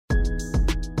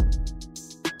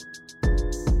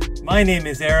My name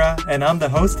is Era, and I'm the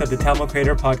host of the Tamil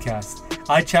Creator Podcast.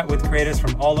 I chat with creators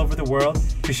from all over the world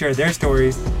to share their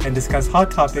stories and discuss hot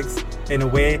topics in a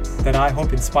way that I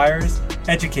hope inspires,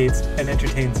 educates, and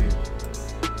entertains you.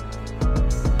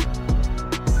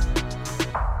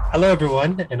 Hello,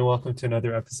 everyone, and welcome to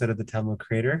another episode of the Tamil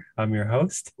Creator. I'm your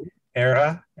host,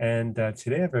 Era, and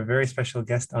today I have a very special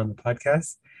guest on the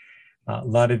podcast. A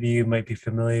lot of you might be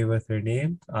familiar with her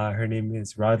name. Her name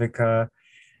is Radhika,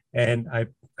 and I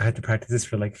had to practice this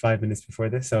for like 5 minutes before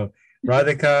this. So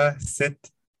Radhika Sit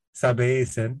Sabe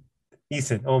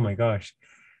Eason. Oh my gosh.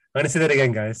 I'm going to say that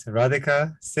again, guys.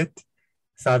 Radhika Sit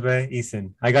Sabe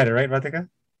Eason. I got it right, Radhika?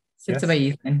 Sit Sabe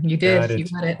Eason. You did. You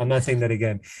got it. I'm not saying that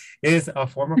again. Is a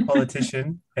former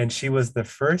politician, and she was the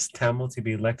first Tamil to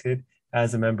be elected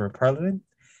as a member of parliament.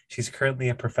 She's currently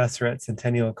a professor at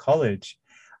Centennial College.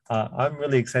 I'm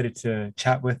really excited to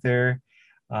chat with her.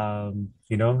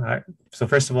 So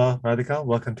first of all, Radhika,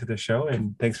 welcome to the show,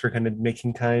 and thanks for kind of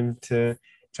making time to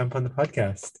jump on the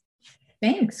podcast.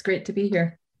 Thanks. Great to be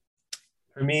here.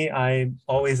 For me, I'm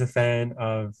always a fan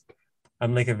of,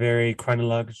 I'm like a very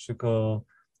chronological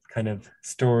kind of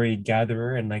story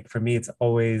gatherer. And like, for me, it's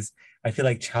always, I feel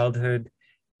like childhood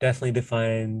definitely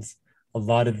defines a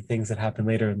lot of the things that happen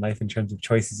later in life in terms of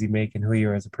choices you make and who you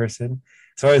are as a person.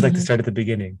 So I always like to start at the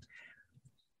beginning.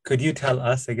 Could you tell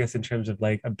us, I guess, in terms of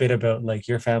like a bit about like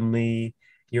your family,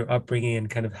 your upbringing, and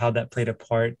kind of how that played a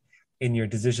part in your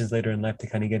decisions later in life to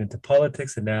kind of get into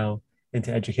politics and now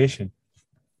into education?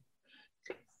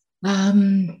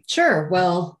 Sure.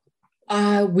 Well,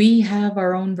 we have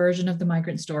our own version of the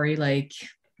migrant story, like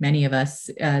many of us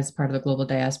as part of the global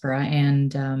diaspora.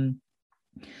 And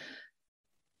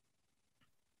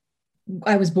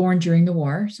I was born during the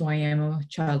war, so I am a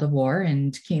child of war,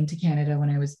 and came to Canada when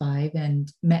I was 5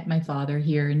 and met my father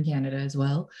here in Canada as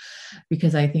well,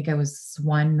 because I think I was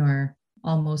 1 or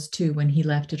almost 2 when he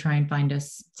left to try and find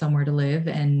us somewhere to live,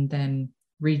 and then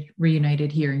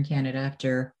reunited here in Canada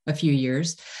after a few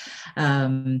years.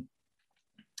 I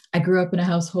grew up in a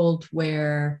household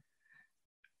where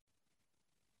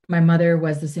my mother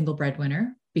was the single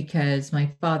breadwinner, because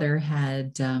my father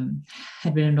had been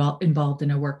involved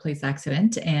in a workplace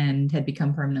accident and had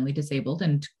become permanently disabled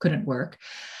and couldn't work.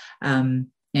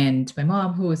 And my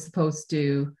mom, who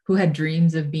had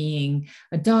dreams of being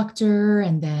a doctor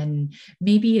and then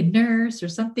maybe a nurse or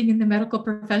something in the medical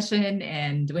profession.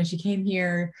 And when she came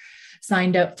here,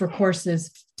 signed up for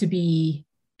courses to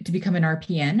become an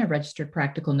RPN, a registered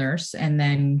practical nurse, and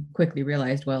then quickly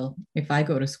realized, well, if I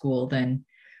go to school, then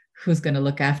who's going to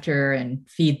look after and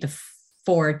feed the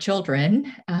 4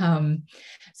 children?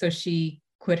 So she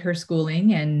quit her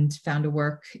schooling and found a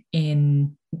work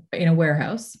in a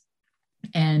warehouse.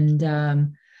 And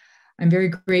I'm very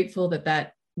grateful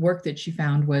that work that she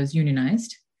found was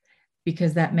unionized,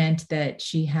 because that meant that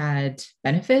she had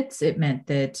benefits. It meant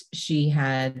that she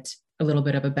had a little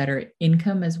bit of a better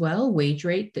income as well, wage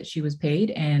rate that she was paid.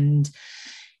 And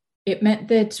it meant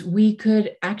that we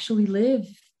could actually live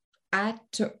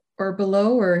at or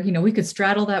below, or, we could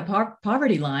straddle that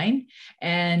poverty line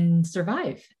and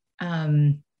survive.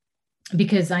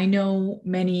 Because I know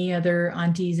many other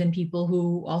aunties and people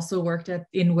who also worked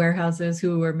in warehouses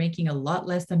who were making a lot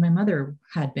less than my mother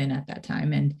had been at that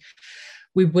time. And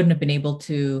we wouldn't have been able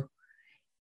to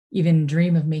even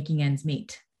dream of making ends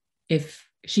meet if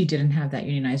she didn't have that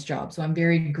unionized job. So I'm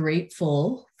very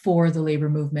grateful for the labor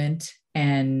movement.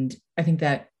 And I think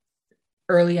that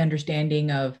early understanding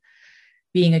of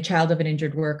being a child of an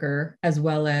injured worker, as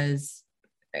well as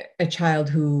a child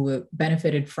who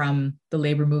benefited from the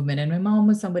labor movement. And my mom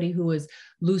was somebody who was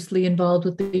loosely involved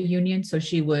with the union. So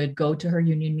she would go to her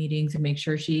union meetings and make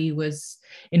sure she was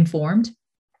informed.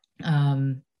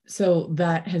 So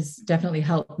that has definitely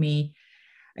helped me,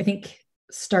 I think,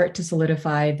 start to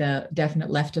solidify the definite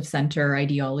left of center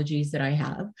ideologies that I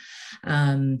have.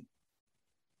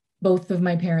 Both of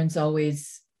my parents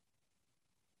always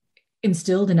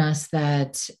instilled in us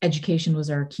that education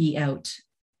was our key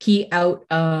out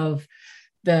of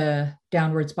the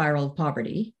downward spiral of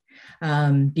poverty,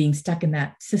 being stuck in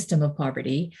that system of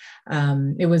poverty.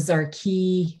 It was our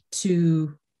key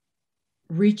to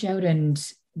reach out and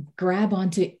grab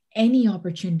onto any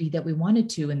opportunity that we wanted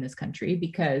to in this country,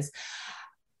 because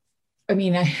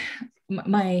my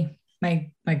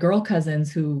girl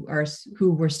cousins who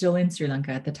were still in Sri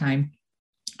Lanka at the time,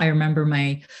 I remember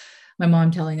my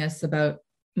mom telling us about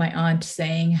my aunt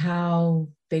saying how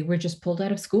they were just pulled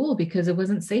out of school because it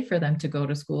wasn't safe for them to go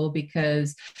to school,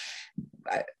 because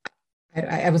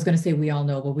I was going to say we all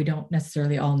know, but we don't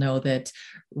necessarily all know that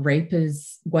rape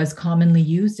was commonly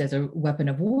used as a weapon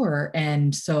of war,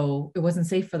 and so it wasn't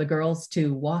safe for the girls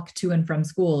to walk to and from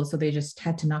school, so they just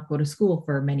had to not go to school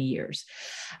for many years.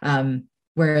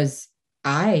 Whereas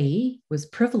I was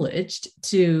privileged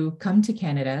to come to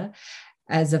Canada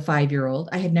as a 5-year old.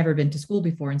 I had never been to school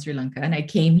before in Sri Lanka, and I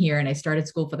came here and I started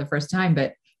school for the first time,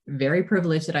 but very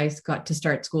privileged that I got to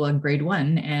start school in grade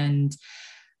 1 and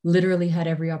literally had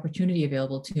every opportunity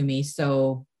available to me.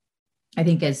 So I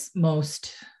think as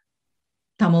most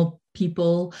Tamil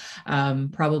people,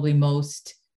 probably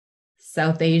most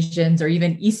South Asians or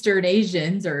even Eastern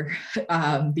Asians, or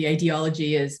the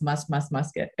ideology is must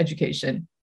get education.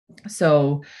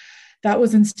 So that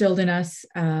was instilled in us.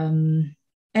 And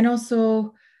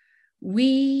also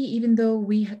even though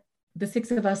the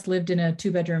 6 of us lived in a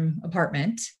 2-bedroom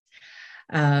apartment,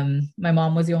 my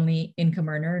mom was the only income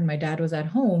earner and my dad was at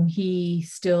home, he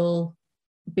still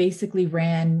basically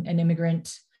ran an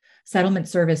immigrant settlement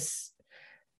service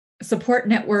support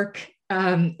network,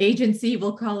 agency,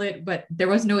 we'll call it, but there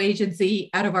was no agency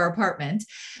out of our apartment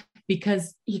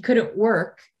because he couldn't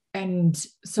work. And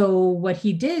so what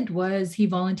he did was he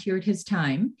volunteered his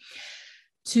time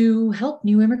to help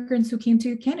new immigrants who came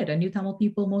to Canada, new Tamil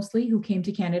people mostly who came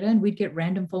to Canada, and we'd get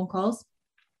random phone calls,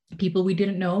 people we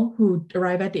didn't know who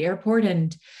arrive at the airport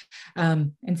and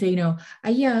say,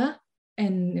 Aya,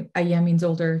 and Aya means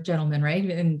older gentleman, right?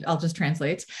 And I'll just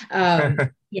translate.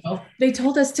 They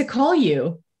told us to call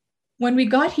you when we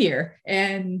got here,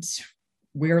 and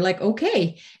we were like,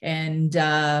 okay. And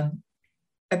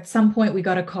at some point we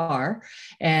got a car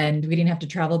and we didn't have to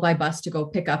travel by bus to go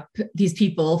pick up these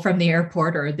people from the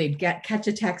airport, or they'd catch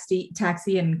a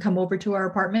taxi and come over to our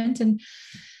apartment, and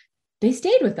they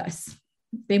stayed with us.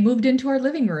 They moved into our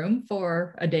living room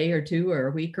for a day or 2 or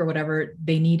a week or whatever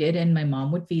they needed. And my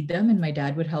mom would feed them and my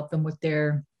dad would help them with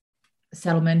their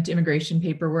settlement immigration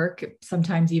paperwork,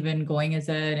 sometimes even going as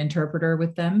an interpreter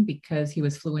with them because he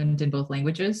was fluent in both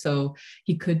languages. So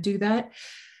he could do that.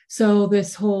 So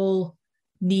this whole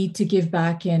need to give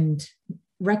back and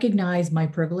recognize my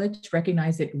privilege,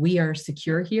 recognize that we are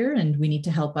secure here and we need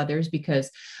to help others, because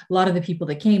a lot of the people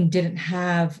that came didn't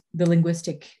have the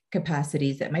linguistic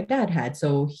capacities that my dad had.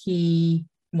 So he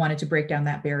wanted to break down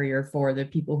that barrier for the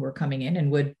people who were coming in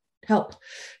and would help.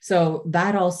 So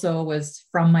that also was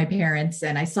from my parents,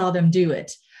 and I saw them do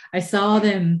it. I saw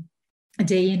them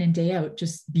day in and day out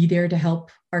just be there to help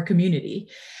our community.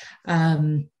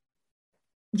 And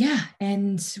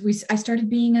I started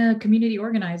being a community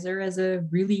organizer as a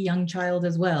really young child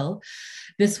as well.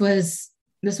 This was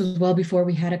well before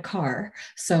we had a car.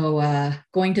 So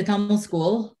going to Tamil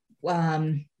school,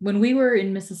 when we were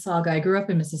in Mississauga, I grew up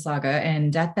in Mississauga,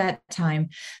 and at that time,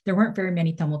 there weren't very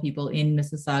many Tamil people in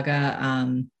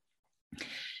Mississauga.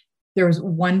 There was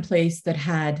one place that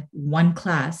had one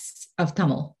class of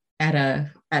Tamil at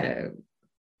a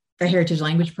heritage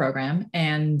language program,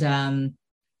 and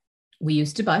we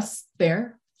used to bus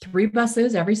there, 3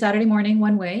 buses every Saturday morning,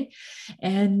 one way.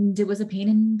 And it was a pain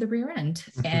in the rear end.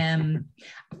 And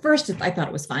first I thought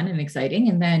it was fun and exciting.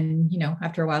 And then,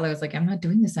 after a while I was like, I'm not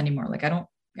doing this anymore. Like, I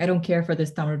don't care for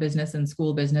this Tamil business and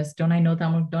school business. Don't I know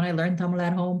Tamil? Don't I learn Tamil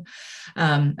at home?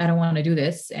 I don't want to do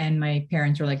this. And my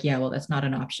parents were like, yeah, well, that's not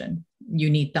an option. You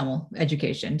need Tamil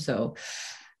education. So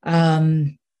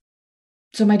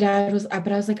my dad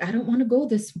but I was like, I don't want to go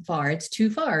this far. It's too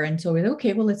far. And so we're like,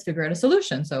 okay, well, let's figure out a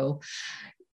solution. So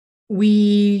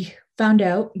we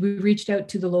reached out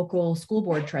to the local school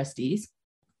board trustees.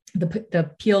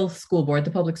 The Peel school board,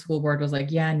 the public school board was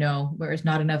like, yeah, no, there's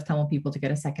not enough Tamil people to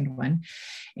get a second one.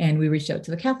 And we reached out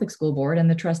to the Catholic school board, and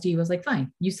the trustee was like,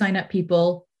 fine, you sign up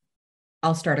people,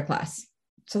 I'll start a class.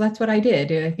 So that's what I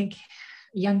did. I think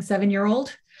young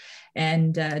 7-year-old,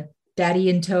 and daddy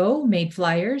in tow, made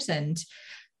flyers and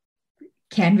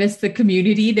canvassed the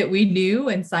community that we knew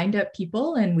and signed up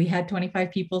people. And we had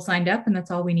 25 people signed up, and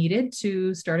that's all we needed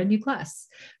to start a new class.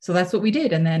 So that's what we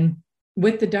did. And then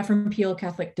with the Dufferin Peel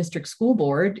Catholic District School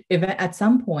Board, at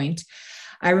some point,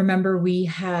 I remember we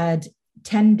had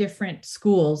 10 different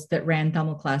schools that ran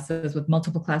Tamil classes with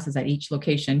multiple classes at each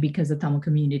location, because the Tamil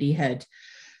community had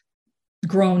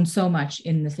grown so much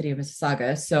in the city of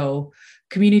Mississauga. So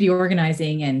community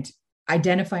organizing and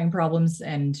identifying problems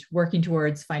and working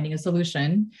towards finding a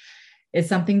solution is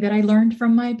something that I learned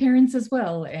from my parents as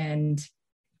well, and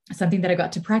something that I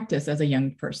got to practice as a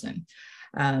young person.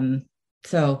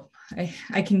 So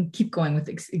I can keep going with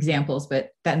examples,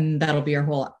 but then that'll be our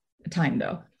whole time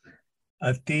though.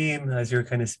 A theme, as you're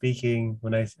kind of speaking,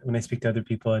 when I speak to other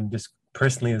people and just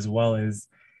personally as well, is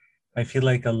I feel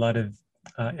like a lot of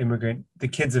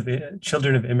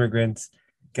children of immigrants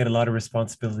get a lot of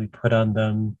responsibility put on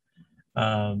them.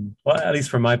 Well, at least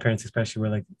for my parents, especially, where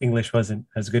like English wasn't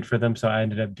as good for them, so I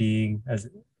ended up being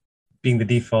the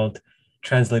default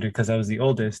translator because I was the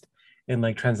oldest, in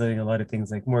like translating a lot of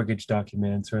things like mortgage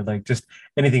documents or like just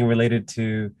anything related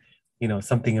to,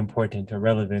 something important or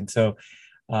relevant. So,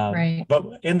 Right. but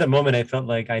in the moment, I felt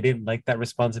like I didn't like that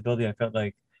responsibility. I felt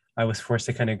like I was forced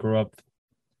to kind of grow up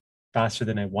faster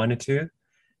than I wanted to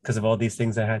because of all these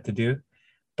things I had to do.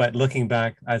 But looking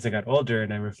back as I got older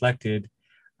and I reflected,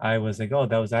 I was like, oh,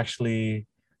 that was actually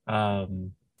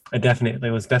um,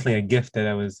 it was definitely a gift that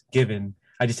I was given.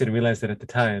 I just didn't realize that at the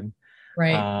time.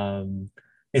 Right. Um,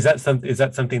 is that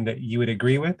something that you would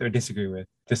agree with or disagree with?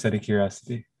 Just out of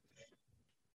curiosity.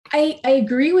 I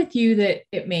agree with you that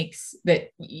it makes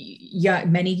that yeah,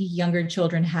 many younger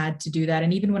children had to do that.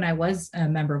 And even when I was a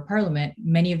member of parliament,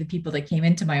 many of the people that came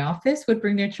into my office would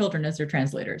bring their children as their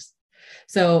translators.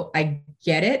 So I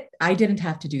get it. I didn't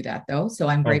have to do that though. So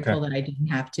I'm Okay, grateful that I didn't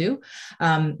have to,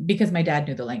 because my dad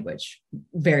knew the language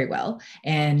very well.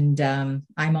 And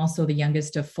I'm also the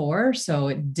youngest of four. So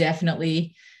it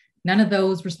definitely, none of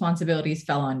those responsibilities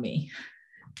fell on me.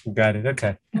 got it.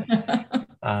 Okay.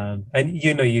 And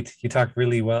you talk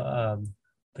really well,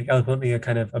 like eloquently,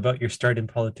 kind of about your start in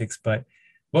politics. But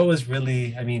what was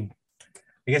really, I mean,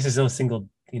 I guess there's no single,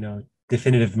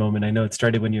 definitive moment. I know it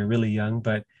started when you're really young,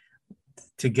 but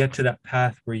to get to that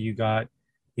path where you got,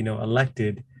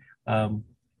 elected, um,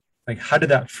 like how did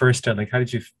that first start? Like how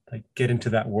did you like get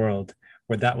into that world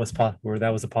where that was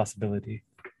a possibility?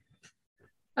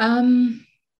 um,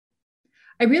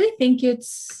 I really think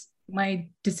it's my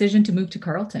decision to move to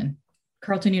Carleton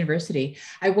University.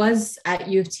 I was at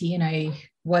U of T and I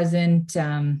wasn't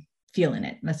feeling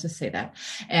it. Let's just say that.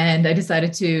 And I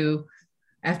decided to,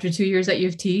 after 2 years at U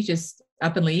of T, just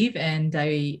up and leave. And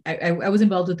I was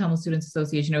involved with Tamil Students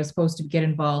Association. I was supposed to get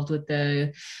involved with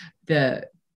the the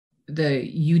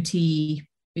UT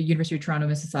University of Toronto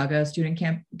Mississauga Student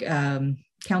Camp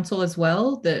Council as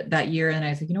well that year. And I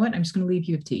was like, you know what? I'm just going to leave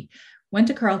U of T. Went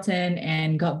to Carleton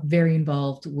and got very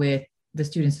involved with the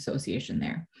Students Association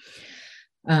there.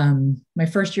 My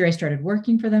first year, I started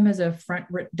working for them as a front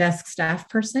desk staff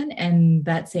person. And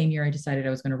that same year, I decided I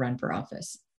was going to run for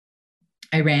office.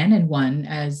 I ran and won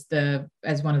as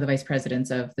one of the vice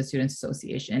presidents of the Students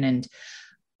Association and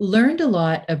learned a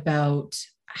lot about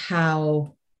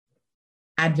how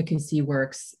advocacy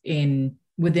works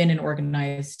within an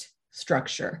organized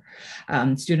structure,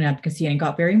 student advocacy, and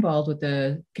got very involved with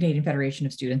the Canadian Federation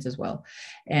of Students as well,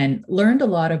 and learned a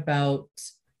lot about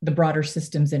the broader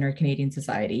systems in our Canadian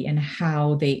society and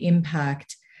how they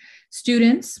impact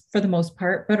students for the most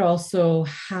part, but also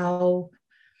how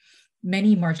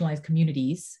many marginalized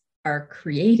communities are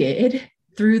created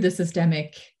through the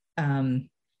systemic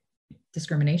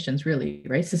discriminations, really,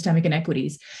 right? Systemic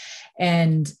inequities,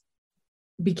 and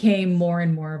became more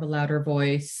and more of a louder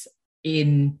voice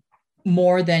in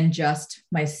more than just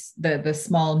the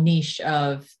small niche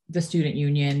of the student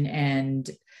union and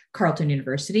Carleton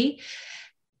University.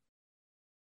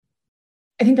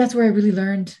 I think that's where I really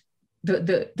learned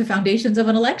the foundations of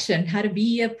an election, how to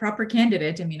be a proper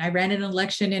candidate. I mean, I ran an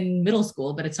election in middle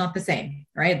school, but it's not the same,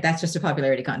 right? That's just a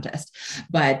popularity contest.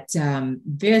 But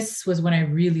this was when I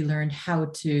really learned how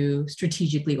to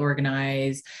strategically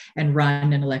organize and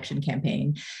run an election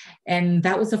campaign. And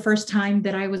that was the first time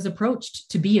that I was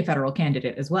approached to be a federal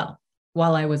candidate as well.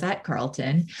 While I was at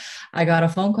Carleton, I got a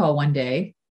phone call one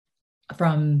day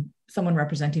from someone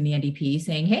representing the NDP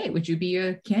saying, "Hey, would you be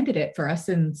a candidate for us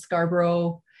in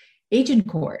Scarborough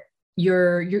Agincourt?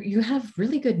 You have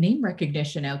really good name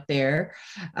recognition out there,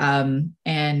 and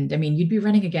I mean, you'd be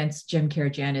running against Jim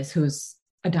Karagianis, who's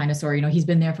a dinosaur. You know, he's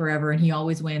been there forever, and he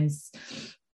always wins.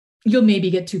 You'll maybe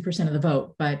get 2% of the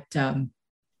vote, but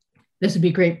this would be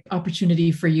a great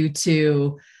opportunity for you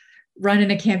to run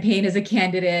in a campaign as a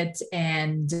candidate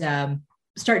and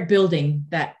start building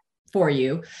that for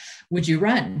you. Would you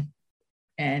run?"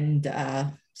 And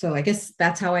so I guess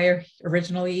that's how I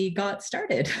originally got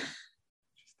started.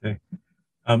 Okay.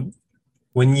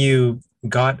 When you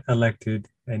got elected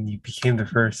and you became the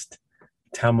first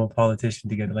Tamil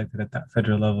politician to get elected at that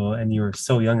federal level, and you were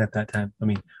so young at that time, I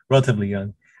mean, relatively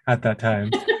young at that time.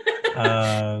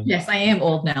 Yes, I am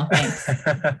old now. Thanks.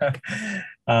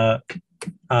 uh,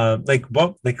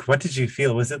 what did you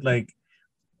feel? Was it like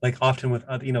often with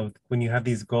other, when you have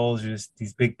these goals, just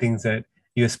these big things that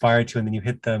you aspire to, and then you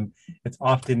hit them, it's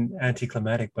often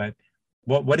anticlimactic. But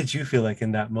what did you feel like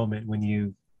in that moment when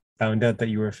you found out that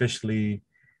you were officially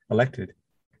elected?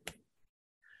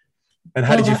 And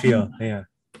how Well, did you feel? Yeah.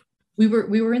 we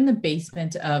were in the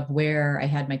basement of where I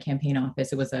had my campaign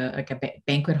office. It was like a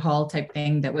banquet hall type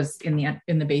thing that was in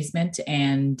the basement,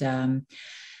 and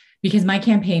because my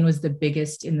campaign was the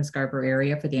biggest in the Scarborough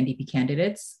area for the NDP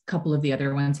candidates, a couple of the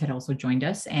other ones had also joined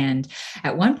us, and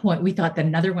at one point we thought that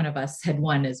another one of us had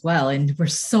won as well, and we're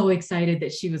so excited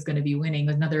that she was going to be winning,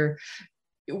 another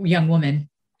young woman.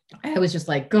 I was just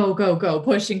like, go, go, go,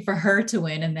 pushing for her to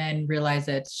win, and then realized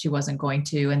that she wasn't going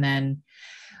to. And then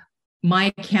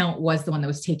my count was the one that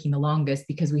was taking the longest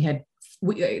because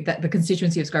the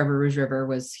constituency of Scarborough Rouge River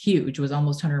was huge. It was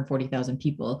almost 140,000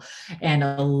 people. And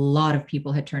a lot of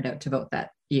people had turned out to vote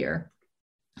that year.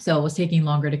 So it was taking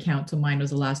longer to count. So mine was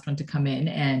the last one to come in.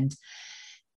 And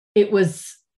it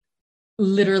was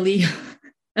literally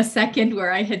a second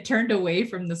where I had turned away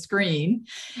from the screen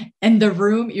and the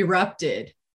room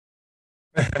erupted.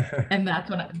 And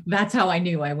that's how I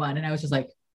knew I won. And I was just like,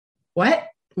 what?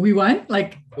 We won?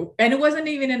 Like, and it wasn't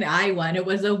even an I won, it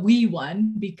was a we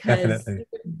won, because Definitely.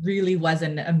 it really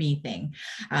wasn't a me thing.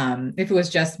 If it was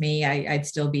just me, I'd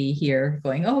still be here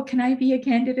going, oh, can I be a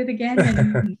candidate again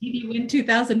and maybe win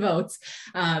 2,000 votes?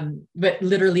 But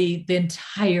literally the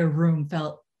entire room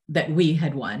felt that we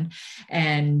had won.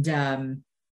 And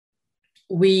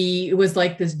it was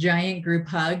like this giant group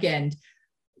hug, and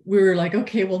we were like,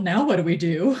 okay, well, now what do we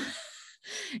do?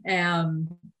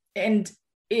 And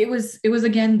it was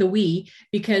again the we,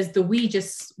 because the we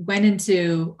just went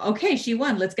into, okay, she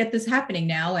won, let's get this happening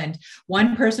now. And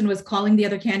one person was calling the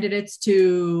other candidates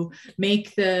to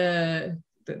make the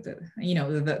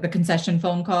concession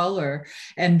phone call,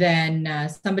 and then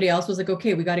somebody else was like,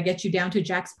 okay, we got to get you down to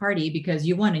Jack's party because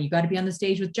you won, and you got to be on the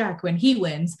stage with Jack when he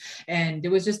wins. And it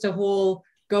was just a whole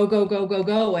go, go, go, go,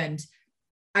 go. And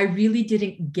I really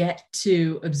didn't get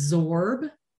to absorb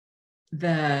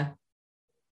the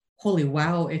holy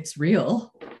wow, it's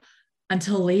real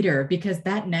until later, because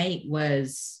that night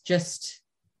was just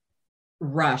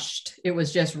rushed. It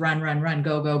was just run, run, run,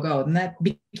 go, go, go. And that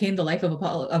became the life of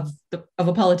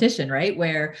a politician, right?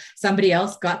 Where somebody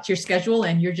else got your schedule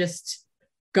and you're just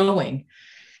going.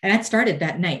 And that started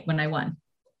that night when I won.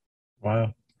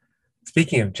 Wow.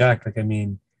 Speaking of Jack, I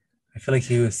feel like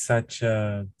he was such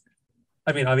a,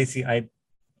 obviously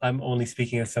I'm only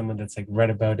speaking as someone that's like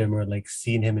read about him or like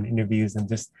seen him in interviews and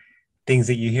just things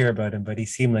that you hear about him, but he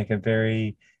seemed like a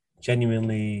very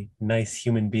genuinely nice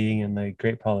human being and like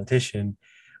great politician.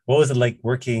 What was it like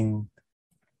working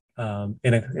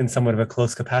in somewhat of a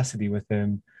close capacity with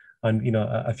him on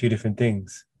a few different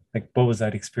things? Like, what was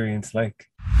that experience like?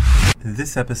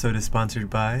 This episode is sponsored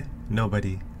by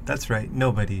nobody. That's right,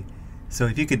 nobody. So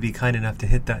if you could be kind enough to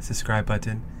hit that subscribe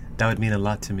button, that would mean a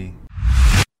lot to me.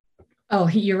 Oh,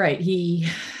 you're right.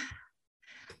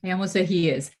 I almost said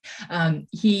he is.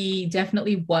 He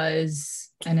definitely was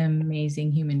an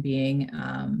amazing human being.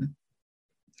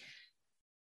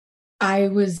 I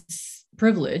was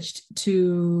privileged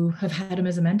to have had him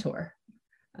as a mentor.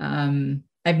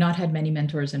 I've not had many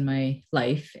mentors in my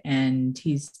life, and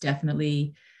he's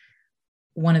definitely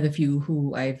one of the few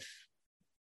who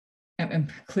I'm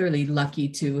clearly lucky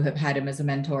to have had him as a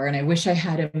mentor. And I wish I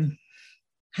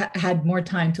had more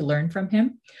time to learn from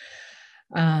him.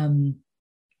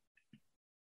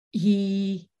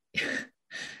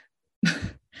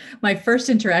 My first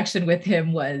interaction with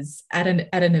him was at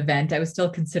an event. I was still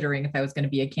considering if I was going to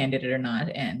be a candidate or not,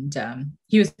 and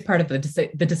he was part of the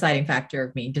deciding factor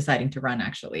of me deciding to run.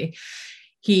 Actually,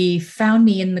 he found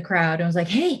me in the crowd and was like,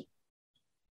 "Hey,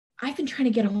 I've been trying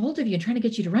to get a hold of you and trying to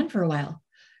get you to run for a while."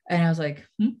 And I was like,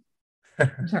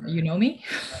 I'm sorry, you know me?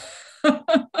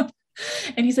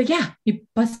 And he's like, yeah.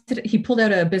 He pulled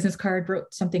out a business card,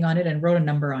 wrote something on it and wrote a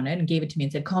number on it and gave it to me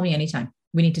and said, call me anytime.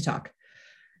 We need to talk.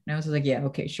 And I was like, yeah,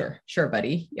 okay, sure,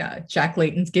 buddy. Yeah, Jack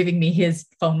Layton's giving me his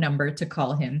phone number to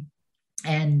call him.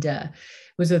 And it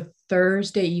was a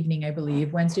Thursday evening, I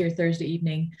believe, Wednesday or Thursday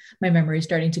evening. My memory is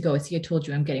starting to go. See, I told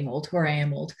you I'm getting old, or I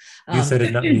am old. You said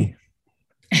it, not me.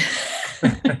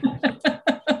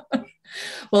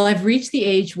 Well, I've reached the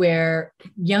age where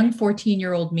young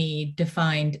 14-year-old me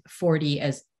defined 40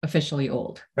 as officially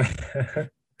old.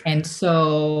 And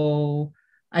so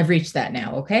I've reached that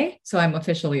now. Okay. So I'm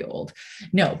officially old.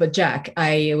 No, but Jack,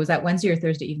 it was that Wednesday or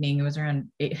Thursday evening. It was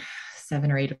around 7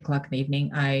 or 8 o'clock in the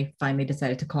evening. I finally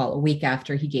decided to call a week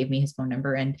after he gave me his phone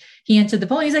number, and he answered the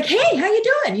phone. He's like, hey, how you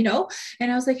doing?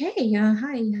 And I was like, hey,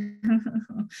 hi,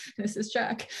 this is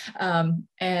Jack.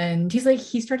 And he's like,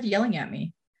 he started yelling at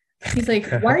me. He's like,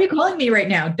 why are you calling me right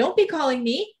now? Don't be calling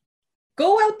me.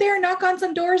 Go out there, knock on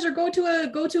some doors, or go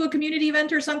to a community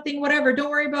event or something, whatever.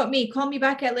 Don't worry about me. Call me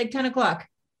back at like 10 o'clock.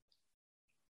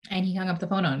 And he hung up the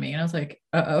phone on me. And I was like,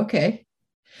 okay.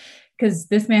 because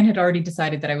this man had already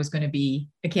decided that I was going to be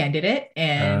a candidate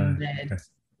and Okay. that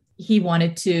he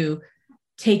wanted to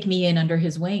take me in under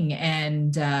his wing.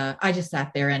 And I just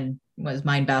sat there and was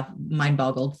mind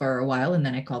boggled for a while. And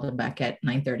then I called him back at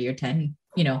 9:30 or 10,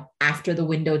 after the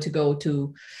window to go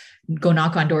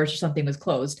knock on doors or something was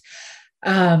closed.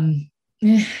 I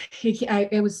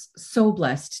was so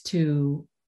blessed to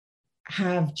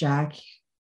have Jack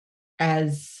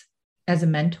as a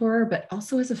mentor, but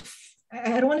also as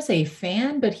I don't want to say a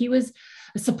fan, but he was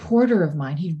a supporter of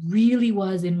mine. He really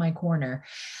was in my corner.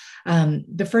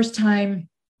 The first time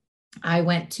I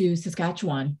went to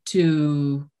Saskatchewan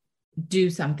to do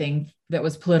something that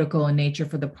was political in nature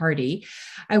for the party,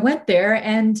 I went there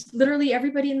and literally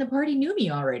everybody in the party knew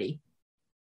me already.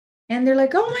 And they're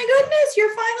like, oh my goodness,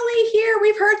 you're finally here.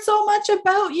 We've heard so much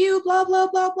about you, blah, blah,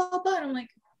 blah, blah, blah. And I'm like,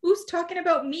 who's talking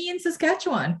about me in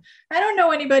Saskatchewan? I don't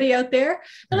know anybody out there.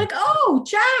 They're like, oh,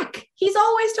 Jack, he's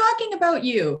always talking about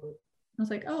you. I was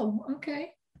like, oh,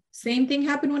 okay. Same thing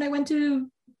happened when I went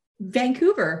to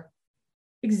Vancouver.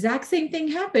 Exact same thing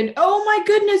happened. Oh my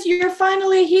goodness, you're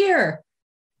finally here.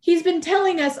 He's been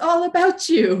telling us all about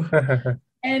you.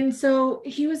 And so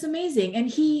he was amazing. And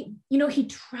he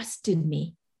trusted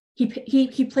me.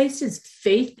 He placed his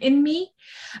faith in me,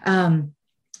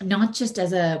 not just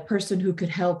as a person who could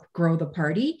help grow the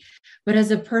party, but as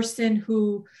a person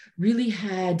who really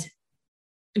had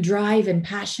drive and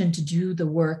passion to do the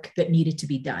work that needed to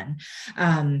be done.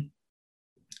 And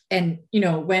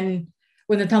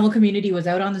when the Tamil community was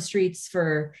out on the streets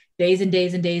for days and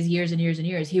days and days, years and years and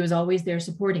years, he was always there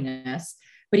supporting us.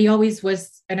 But he always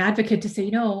was an advocate to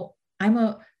say, I'm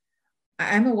a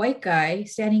white guy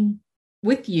standing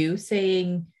with you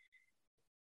saying,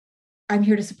 I'm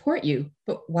here to support you,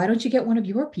 but why don't you get one of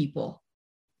your people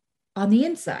on the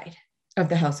inside of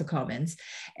the House of Commons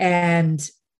and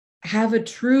have a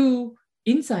true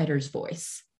insider's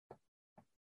voice?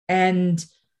 And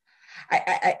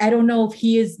I don't know if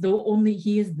he is the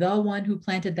one who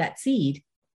planted that seed,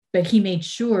 but he made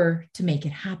sure to make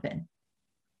it happen.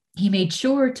 He made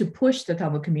sure to push the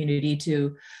Tamil community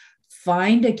to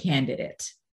find a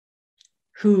candidate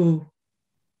who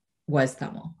was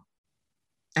Tamil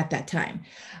at that time.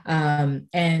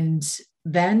 And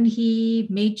then he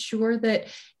made sure that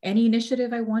any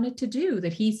initiative I wanted to do,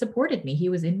 that he supported me. He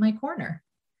was in my corner,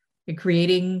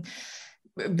 creating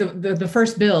the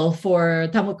first bill for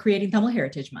creating Tamil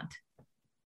Heritage Month.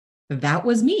 That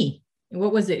was me.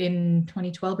 What was it, in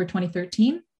 2012 or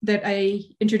 2013 that I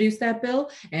introduced that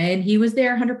bill? And he was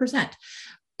there 100%.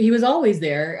 He was always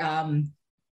there,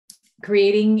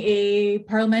 creating a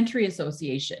parliamentary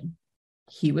association.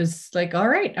 He was like, all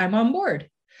right, I'm on board.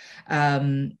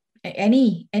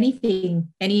 Any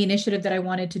initiative that I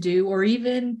wanted to do, or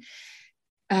even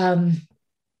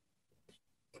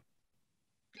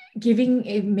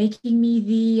making me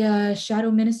the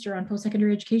shadow minister on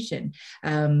post-secondary education,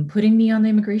 putting me on the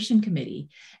immigration committee,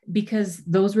 because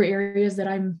those were areas that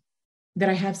I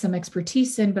have some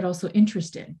expertise in, but also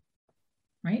interest in.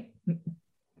 Right.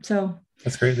 So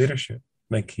that's great leadership.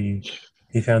 Like he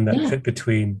found that fit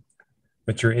between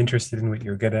what you're interested in, what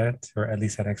you're good at, or at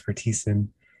least had expertise in.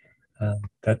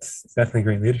 That's definitely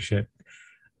great leadership.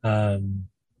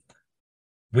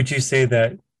 Would you say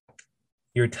that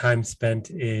your time spent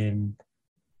in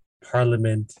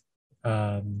Parliament,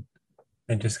 and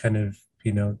just kind of,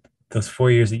 those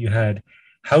 4 years that you had,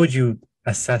 how would you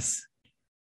assess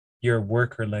your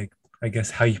work, or like, I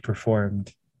guess, how you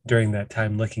performed during that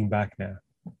time, looking back now?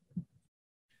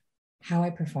 How I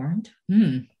performed?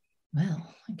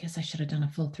 Well, I guess I should have done a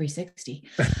full 360.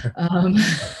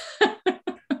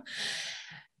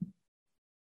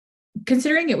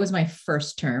 Considering it was my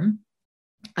first term,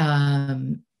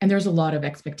 and there's a lot of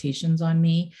expectations on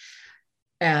me,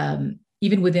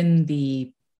 even within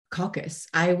the caucus.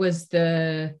 I was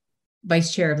the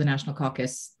vice chair of the National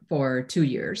Caucus for 2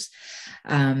 years,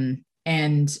 and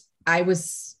I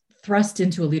was thrust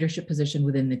into a leadership position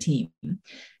within the team.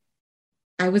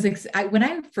 When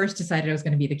I first decided I was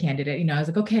going to be the candidate, I was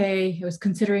like, okay, I was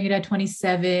considering it at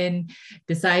 27,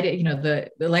 decided, the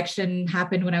election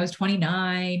happened when I was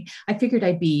 29. I figured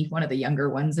I'd be one of the younger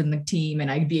ones in the team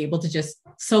and I'd be able to just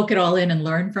soak it all in and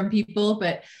learn from people.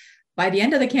 But by the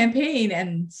end of the campaign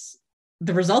and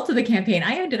the result of the campaign,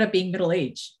 I ended up being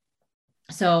middle-aged.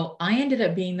 So I ended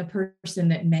up being the person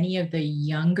that many of the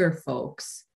younger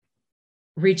folks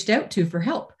reached out to for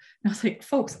help. And I was like,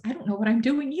 folks, I don't know what I'm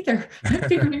doing either. I'm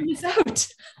figuring this out.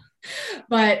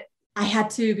 But I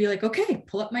had to be like, okay,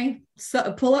 pull up my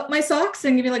socks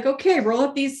and be like, okay, roll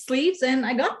up these sleeves, and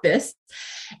I got this.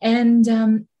 And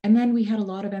then we had a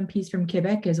lot of MPs from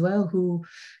Quebec as well who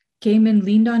came and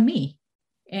leaned on me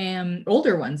and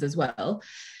older ones as well,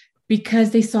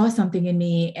 because they saw something in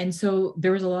me. And so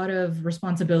there was a lot of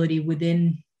responsibility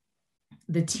within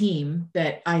the team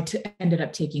that ended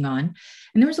up taking on.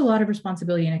 And there was a lot of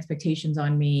responsibility and expectations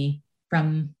on me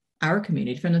from our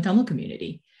community, from the Tamil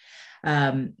community,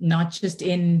 not just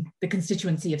in the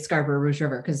constituency of Scarborough Rouge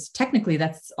River, because technically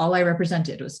that's all I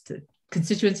represented was the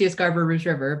constituency of Scarborough Rouge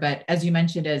River. But as you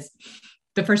mentioned, as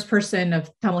the first person of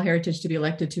Tamil heritage to be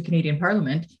elected to Canadian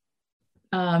Parliament,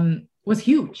 was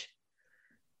huge.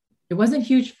 It wasn't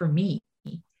huge for me.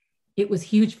 It was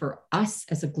huge for us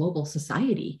as a global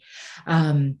society,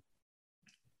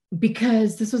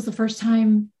 because this was the first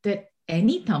time that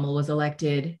any Tamil was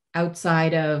elected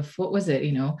outside of, what was it,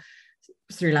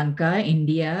 Sri Lanka,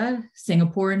 India,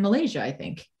 Singapore, and Malaysia, I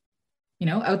think.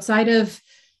 Outside of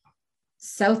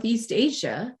Southeast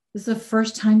Asia, this is the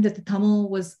first time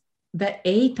that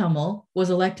a Tamil was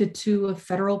elected to a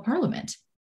federal parliament.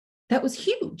 That was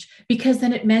huge, because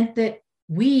then it meant that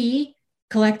we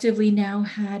collectively now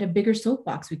had a bigger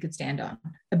soapbox we could stand on,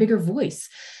 a bigger voice.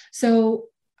 So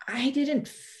I didn't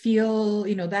feel,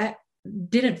 that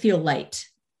didn't feel light,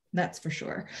 that's for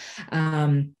sure.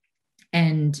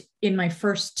 And in my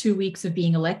first 2 weeks of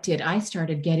being elected, I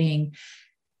started getting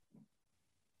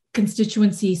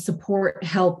constituency support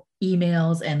help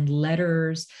emails and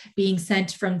letters being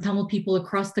sent from Tamil people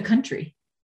across the country.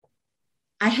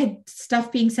 I had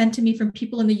stuff being sent to me from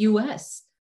people in the US,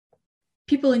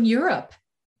 people in Europe.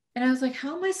 And I was like,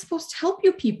 how am I supposed to help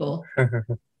you people?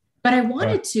 But I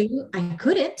wanted to, I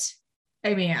couldn't.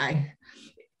 I mean,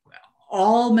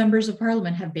 all members of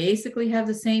parliament have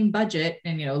the same budget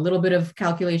and, a little bit of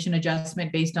calculation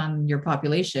adjustment based on your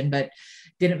population, but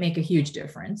didn't make a huge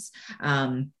difference.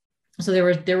 So there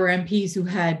were MPs who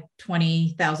had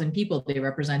 20,000 people they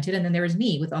represented. And then there was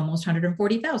me with almost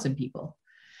 140,000 people.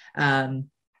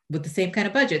 With the same kind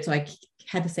of budget. So I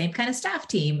had the same kind of staff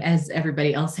team as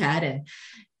everybody else had. And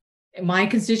my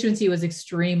constituency was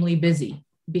extremely busy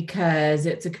because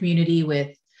it's a community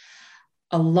with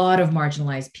a lot of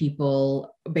marginalized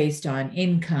people based on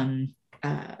income,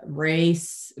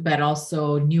 race, but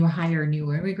also new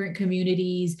immigrant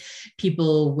communities,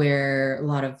 people where a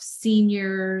lot of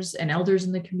seniors and elders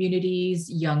in the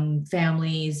communities, young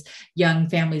families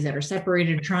that are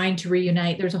separated and trying to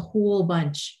reunite. There's a whole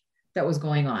bunch that was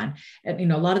going on.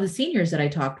 And, a lot of the seniors that I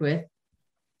talked with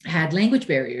had language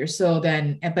barriers.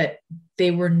 But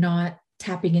they were not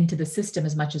tapping into the system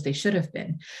as much as they should have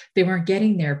been. They weren't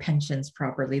getting their pensions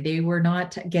properly. They were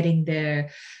not getting the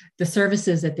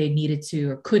services that they needed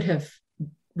to or could have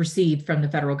received from the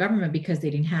federal government because they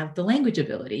didn't have the language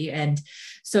ability. And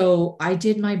so I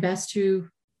did my best to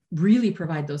really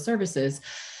provide those services.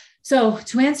 So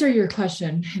to answer your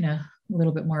question in a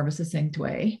little bit more of a succinct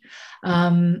way,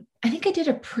 I think I did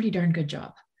a pretty darn good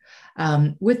job.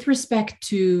 With respect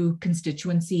to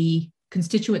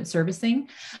constituent servicing,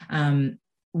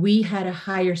 we had a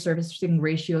higher servicing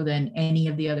ratio than any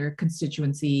of the other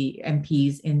constituency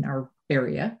MPs in our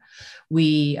area.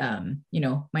 We,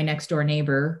 my next door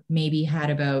neighbor maybe had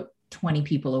about 20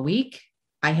 people a week.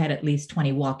 I had at least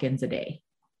 20 walk-ins a day.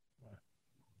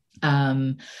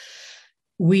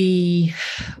 We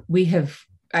have,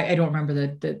 I don't remember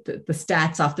the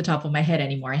stats off the top of my head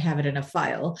anymore. I have it in a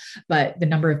file, but the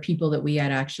number of people that we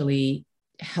had actually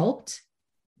helped,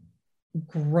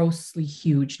 grossly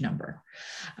huge number.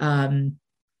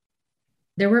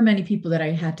 There were many people that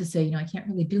I had to say, I can't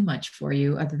really do much for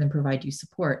you other than provide you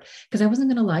support, because I wasn't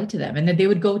going to lie to them. And then they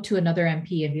would go to another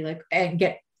MP and be like, and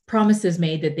get promises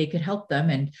made that they could help them.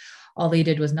 And all they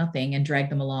did was nothing and drag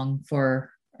them along for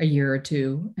a year or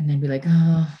two and then be like,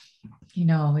 oh,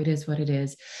 it is what it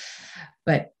is.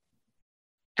 But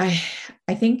I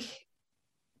think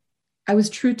I was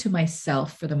true to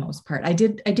myself for the most part. I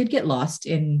did get lost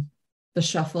in the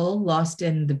shuffle, lost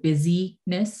in the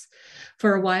busyness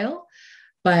for a while.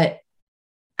 But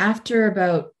after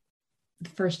about the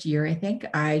first year, I think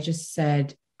I just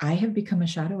said, I have become a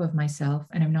shadow of myself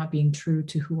and I'm not being true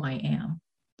to who I am.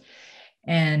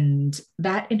 And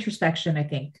that introspection, I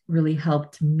think, really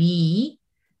helped me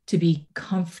to be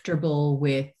comfortable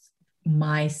with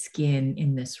my skin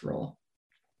in this role.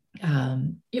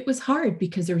 It was hard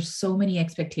because there were so many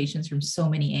expectations from so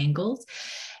many angles.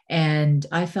 And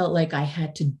I felt like I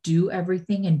had to do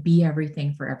everything and be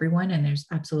everything for everyone. And there's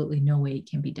absolutely no way it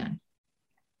can be done.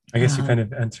 I guess you kind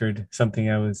of answered something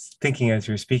I was thinking as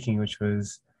you were speaking, which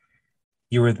was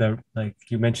you were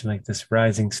you mentioned this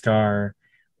rising star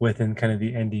within kind of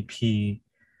the NDP.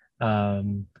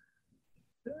 So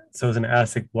I was going to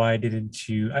ask, why didn't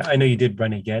you, I know you did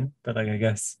run again, but I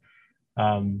guess,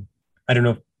 I don't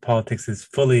know if politics is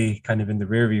fully kind of in the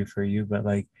rear view for you, but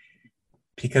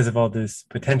because of all this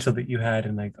potential that you had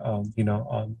and like all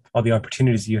the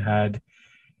opportunities you had,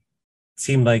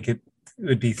 seemed like it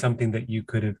would be something that you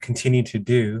could have continued to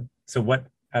do. So what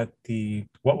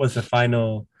was the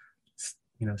final,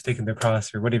 stake in the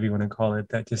cross or whatever you want to call it,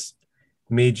 that just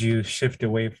made you shift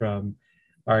away from,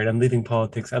 all right, I'm leaving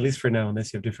politics, at least for now,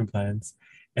 unless you have different plans,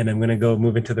 and I'm going to go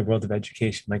move into the world of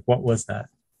education. Like, what was that?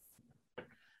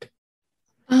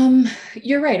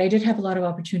 You're right. I did have a lot of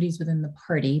opportunities within the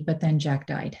party, but then Jack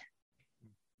died.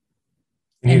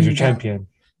 And he was your And champion.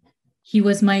 he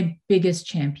was my biggest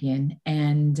champion.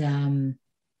 And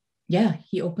yeah,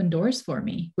 he opened doors for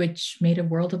me, which made a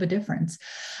world of a difference.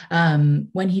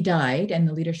 When he died and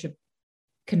the leadership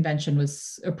convention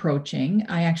was approaching,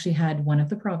 I actually had one of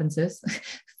the provinces,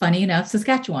 funny enough,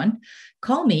 Saskatchewan,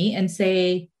 call me and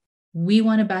say, we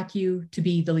want to back you to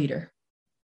be the leader.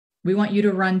 We want you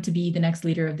to run to be the next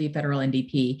leader of the federal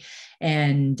NDP.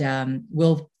 And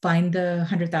we'll find the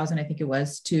 100,000, I think it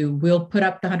was, we'll put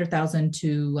up the 100,000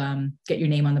 to get your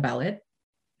name on the ballot.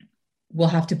 We'll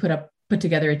have to put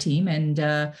together a team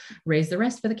and raise the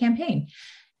rest for the campaign.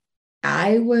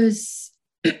 I was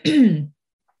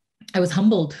I was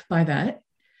humbled by that,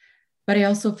 but I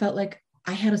also felt like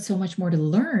I had so much more to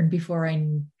learn before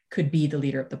I could be the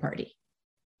leader of the party.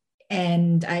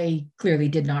 And I clearly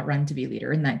did not run to be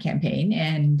leader in that campaign.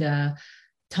 And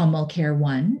Tom Mulcair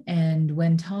won. And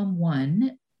when Tom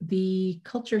won, the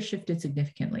culture shifted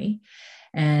significantly,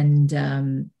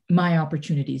 and my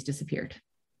opportunities disappeared.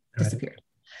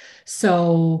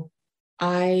 So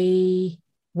I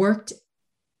worked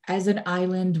as an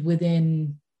island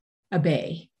within a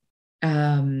bay.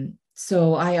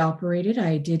 So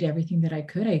I did everything that I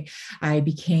could. I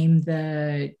became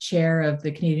the chair of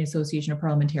the Canadian Association of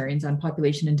Parliamentarians on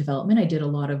Population and Development. I did a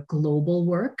lot of global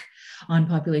work on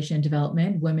population and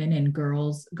development, women and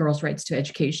girls' rights to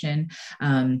education,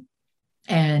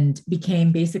 and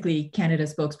became basically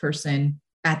Canada's spokesperson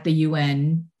at the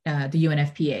UN, the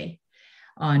UNFPA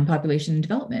on population and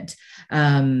development.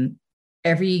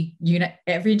 Every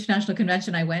international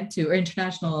convention I went to, or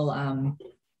international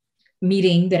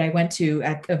meeting that I went to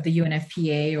of the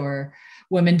UNFPA or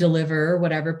Women Deliver or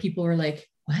whatever, people were like,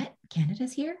 what?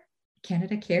 Canada's here?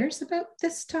 Canada cares about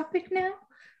this topic now?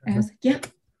 And I was like, yeah,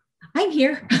 I'm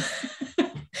here.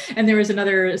 And there was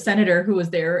another senator who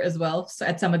was there as well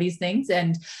at some of these things.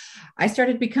 And I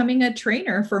started becoming a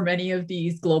trainer for many of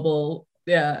these global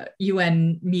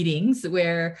UN meetings,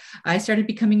 where I started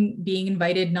being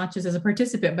invited not just as a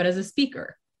participant, but as a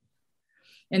speaker.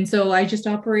 And so I just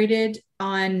operated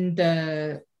on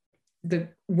the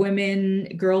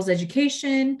girls'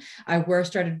 education. I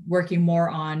started working more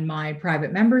on my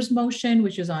private member's motion,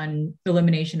 which is on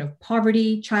elimination of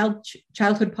poverty,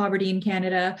 childhood poverty in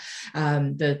Canada.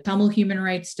 The Tamil human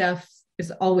rights stuff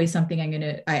is always something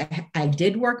I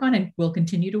did work on and will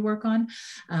continue to work on.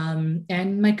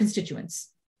 And my constituents.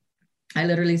 I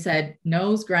literally said,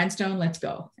 nose, grindstone, let's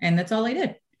go. And that's all I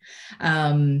did.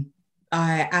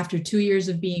 After 2 years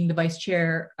of being the vice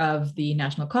chair of the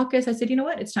National Caucus, I said, you know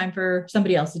what, it's time for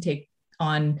somebody else to take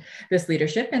on this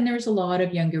leadership. And there was a lot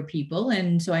of younger people.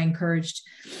 And so I encouraged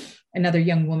another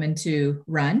young woman to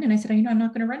run. And I said, I'm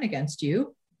not going to run against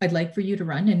you. I'd like for you to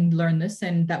run and learn this.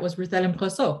 And that was Ruth-Hélène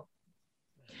Brosseau,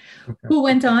 who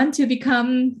went on to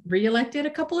become reelected a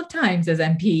couple of times as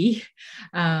MP.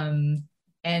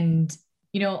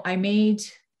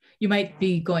 You might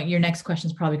be going, your next question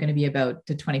is probably going to be about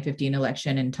the 2015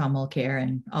 election and Tom Mulcair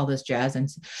and all this jazz. And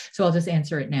so I'll just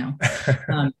answer it now.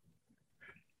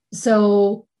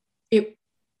 So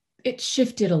it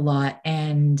shifted a lot.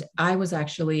 And I was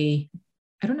actually,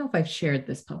 I don't know if I've shared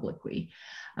this publicly.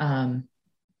 I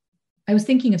was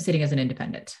thinking of sitting as an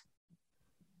independent,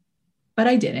 but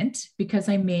I didn't, because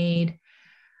I made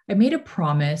a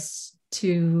promise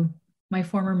to my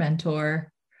former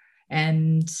mentor,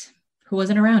 and who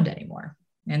wasn't around anymore,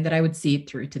 and that I would see it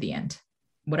through to the end,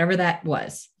 whatever that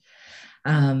was.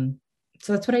 So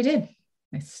that's what I did.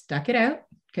 I stuck it out,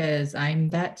 because I'm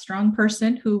that strong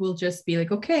person who will just be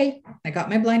like, okay, I got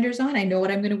my blinders on. I know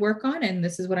what I'm going to work on, and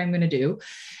this is what I'm going to do.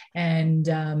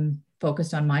 And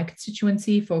focused on my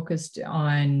constituency, focused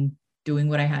on doing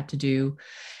what I had to do.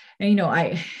 And,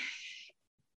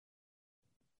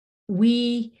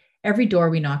 every door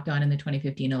we knocked on in the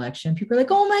 2015 election, people were like,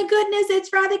 oh my goodness,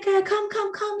 it's Radhika.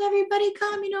 Come, everybody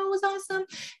come. It was awesome.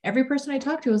 Every person I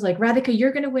talked to was like, Radhika,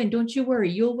 you're going to win. Don't you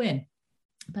worry, you'll win.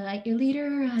 But like, your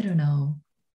leader, I don't know.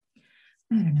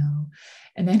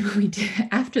 And then we did,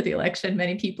 after the election,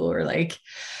 many people were like,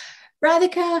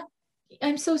 Radhika,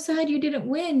 I'm so sad you didn't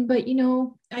win, but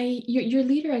your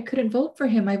leader, I couldn't vote for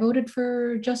him. I voted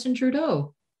for Justin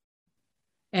Trudeau.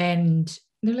 And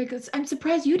they're like, I'm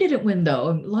surprised you didn't win though.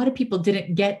 A lot of people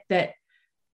didn't get that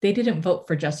they didn't vote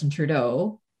for Justin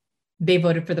Trudeau. They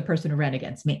voted for the person who ran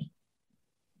against me.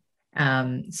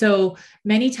 So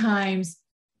many times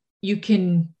you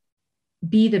can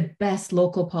be the best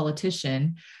local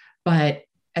politician, but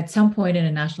at some point in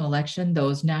a national election,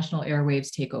 those national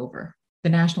airwaves take over. The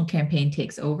national campaign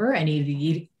takes over, and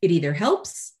it either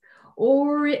helps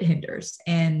or it hinders.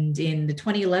 And in the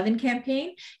 2011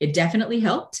 campaign, it definitely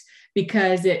helped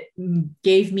because it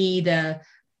gave me the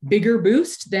bigger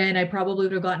boost than I probably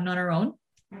would have gotten on our own.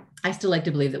 I still like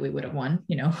to believe that we would have won,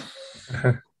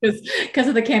 because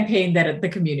of the campaign that the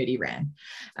community ran.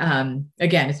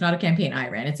 Again, it's not a campaign I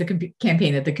ran, it's a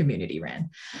campaign that the community ran.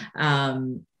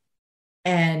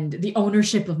 And the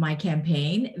ownership of my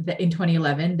campaign that in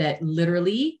 2011 that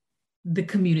literally the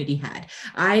community had.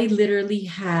 I literally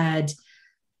had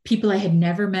people I had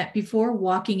never met before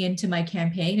walking into my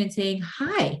campaign and saying,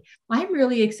 "Hi, I'm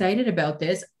really excited about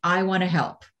this. I want to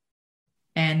help."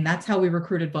 And that's how we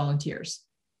recruited volunteers.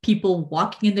 People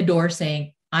walking in the door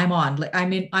saying, I'm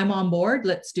on board.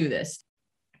 Let's do this.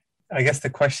 I guess the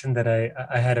question that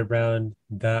I had around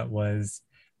that was,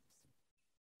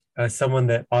 as someone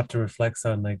that often reflects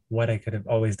on like what I could have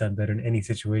always done better in any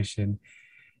situation,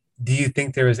 do you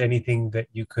think there was anything that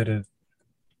you could have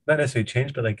not necessarily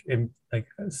changed, but like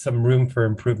some room for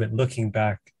improvement looking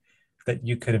back that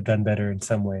you could have done better in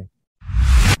some way?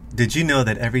 Did you know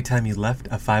that every time you left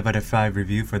a 5 out of 5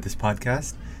 review for this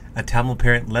podcast, a Tamil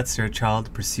parent lets their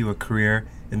child pursue a career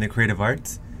in the creative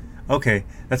arts? Okay,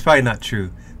 that's probably not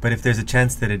true, but if there's a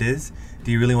chance that it is,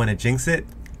 do you really want to jinx it?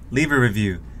 Leave a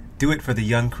review. Do it for the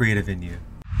young creative in you.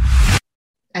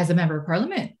 As a member of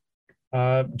parliament?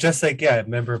 Just like, yeah,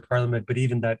 member of parliament, but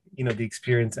even that, the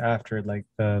experience after, like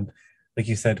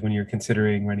you said, when you're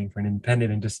considering running for an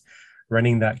independent and just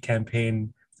running that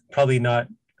campaign, probably not,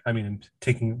 I'm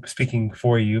speaking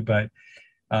for you, but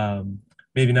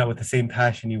maybe not with the same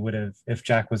passion you would have if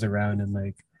Jack was around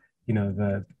and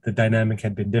the dynamic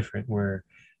had been different where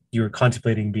you were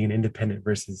contemplating being independent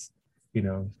versus,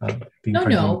 being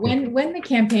part of when the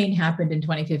campaign happened in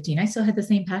 2015, I still had the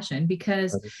same passion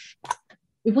because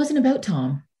it wasn't about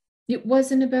Tom. It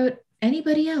wasn't about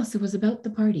anybody else. It was about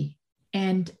the party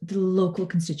and the local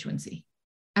constituency.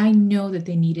 I know that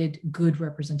they needed good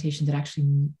representation that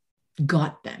actually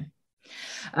got them.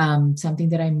 Something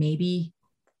that I maybe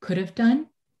could have done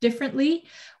differently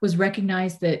was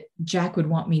recognize that Jack would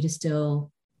want me to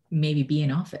still maybe be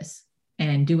in office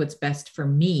and do what's best for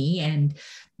me. And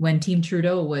when Team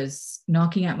Trudeau was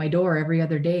knocking at my door every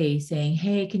other day saying,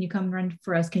 "Hey, can you come run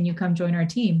for us? Can you come join our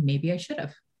team?" Maybe I should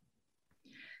have.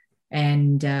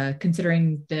 And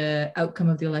considering the outcome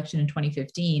of the election in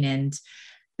 2015 and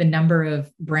the number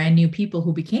of brand new people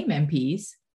who became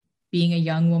MPs, being a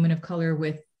young woman of color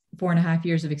with 4.5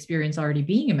 years of experience already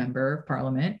being a member of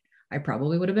parliament, I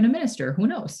probably would have been a minister. Who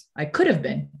knows? I could have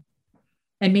been.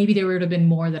 And maybe there would have been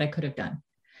more that I could have done.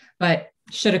 But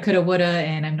shoulda, coulda, woulda,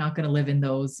 and I'm not going to live in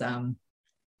those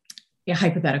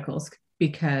hypotheticals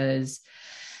because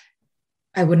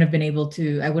I wouldn't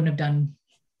have done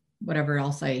whatever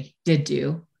else I did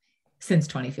do since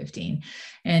 2015.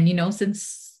 And,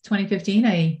 since 2015,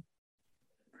 I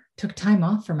took time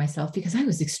off for myself because I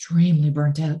was extremely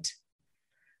burnt out.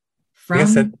 Sorry,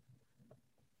 go ahead.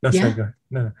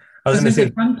 No, I was going to say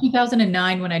from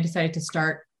 2009, when I decided to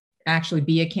start actually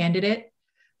be a candidate,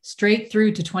 straight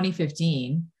through to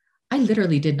 2015, I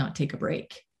literally did not take a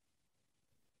break.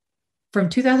 From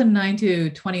 2009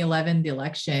 to 2011, the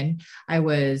election, I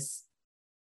was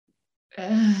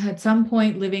at some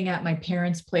point living at my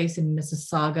parents' place in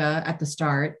Mississauga at the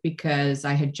start because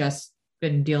I had just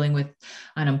been dealing with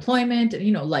unemployment,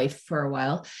 life for a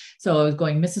while. So I was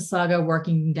going Mississauga,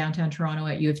 working downtown Toronto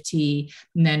at U of T.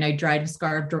 And then I drive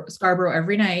to Scarborough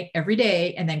every night, every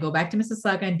day, and then go back to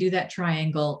Mississauga and do that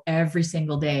triangle every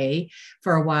single day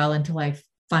for a while until I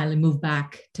finally moved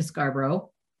back to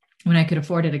Scarborough when I could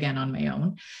afford it again on my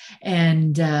own.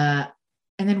 And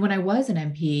then when I was an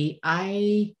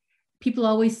MP, people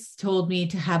always told me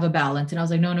to have a balance. And I was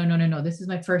like, no. This is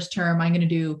my first term. I'm going to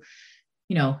do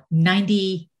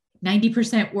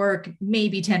 90% work,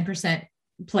 maybe 10%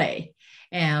 play.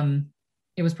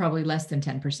 It was probably less than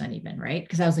 10% even, right?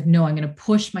 Because I was like, no, I'm going to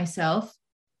push myself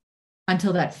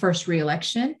until that first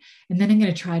re-election. And then I'm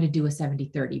going to try to do a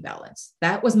 70-30 balance.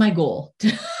 That was my goal,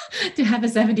 to have a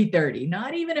 70-30,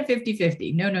 not even a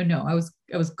 50-50. No.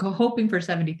 I was hoping for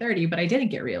 70-30, but I didn't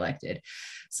get reelected.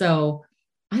 So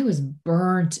I was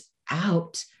burnt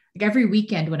out. Like every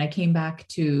weekend when I came back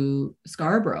to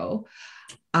Scarborough,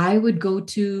 I would go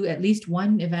to at least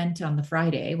one event on the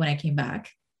Friday when I came back.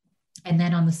 And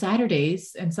then on the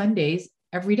Saturdays and Sundays,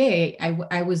 every day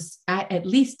I was at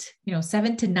least,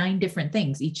 7 to 9 different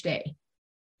things each day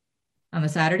on the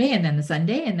Saturday, and then the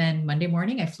Sunday, and then Monday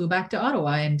morning I flew back to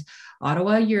Ottawa. And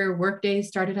Ottawa, your work day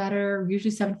started at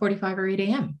usually 7:45 or 8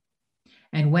 a.m.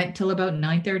 and went till about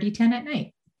 9:30, 10 at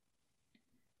night,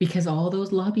 because all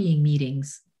those lobbying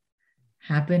meetings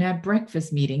happen at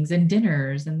breakfast meetings and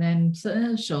dinners and then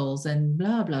socials and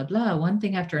blah, blah, blah. One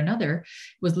thing after another.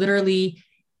 It was literally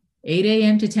 8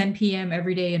 a.m. to 10 p.m.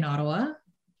 every day in Ottawa.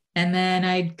 And then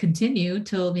I'd continue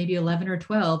till maybe 11 or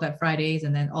 12 at Fridays,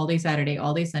 and then all day Saturday,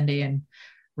 all day Sunday, and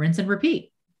rinse and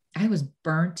repeat. I was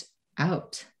burnt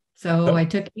out. So So, I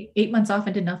took 8 months off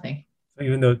and did nothing. so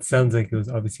even though it sounds like it was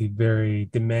obviously very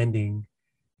demanding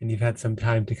and you've had some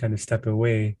time to kind of step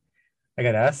away, I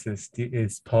got to ask this,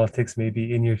 is politics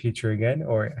maybe in your future again,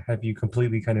 or have you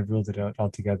completely kind of ruled it out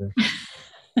altogether?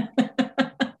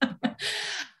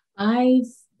 I've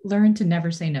learned to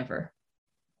never say never.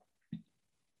 Okay.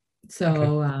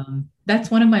 So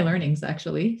that's one of my learnings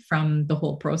actually from the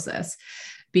whole process,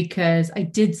 because I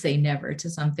did say never to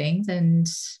some things and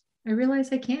I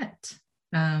realized I can't.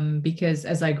 Because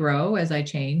as I grow, as I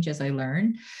change, as I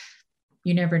learn,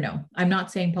 you never know. I'm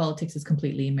not saying politics is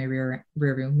completely in my rear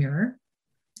view mirror.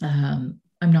 I'm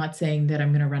not saying that I'm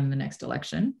going to run the next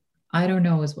election. I don't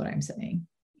know, is what I'm saying.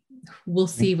 We'll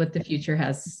see what the future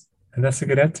has. And that's a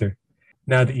good answer.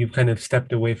 Now that you've kind of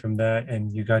stepped away from that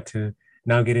and you got to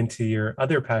now get into your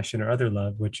other passion or other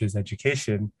love, which is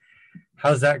education,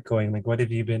 how's that going? Like, what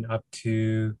have you been up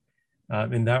to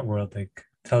in that world? Like,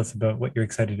 tell us about what you're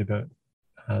excited about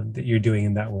that you're doing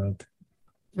in that world.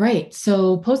 Right.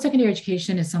 So post-secondary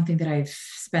education is something that I've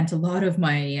spent a lot of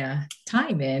my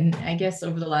time in. I guess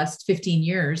over the last 15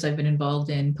 years, I've been involved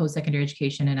in post-secondary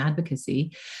education and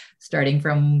advocacy, starting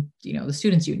from, the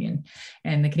Students' Union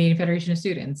and the Canadian Federation of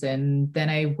Students. And then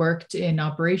I worked in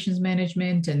operations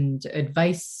management and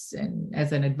advice and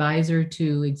as an advisor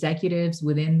to executives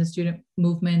within the student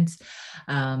movement.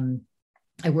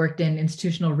 I worked in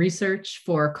institutional research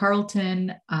for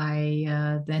Carleton.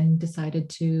 I then decided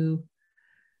to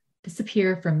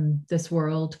disappear from this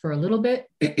world for a little bit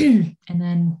and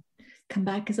then come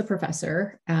back as a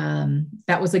professor.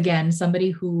 That was, again,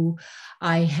 somebody who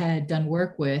I had done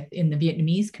work with in the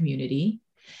Vietnamese community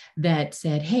that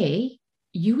said, hey,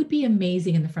 you would be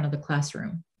amazing in the front of the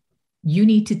classroom. You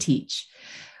need to teach.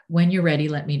 When you're ready,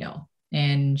 let me know.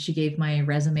 And she gave my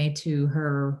resume to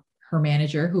her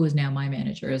manager, who is now my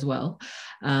manager as well.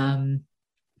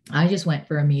 I just went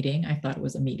for a meeting. I thought it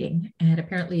was a meeting. And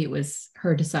apparently it was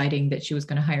her deciding that she was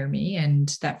going to hire me. And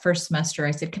that first semester,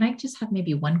 I said, can I just have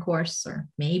maybe one course or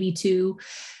maybe two,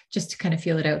 just to kind of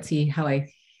feel it out, see how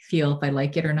I feel, if I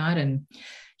like it or not. And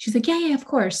she's like, yeah, of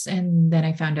course. And then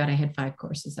I found out I had 5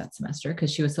 courses that semester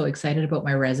because she was so excited about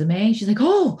my resume. She's like,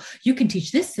 oh, you can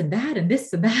teach this and that and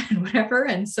this and that and whatever.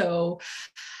 And so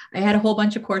I had a whole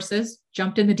bunch of courses,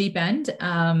 jumped in the deep end.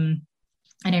 And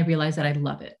I realized that I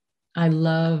love it. I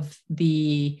love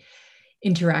the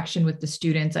interaction with the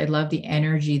students. I love the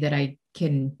energy that I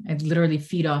literally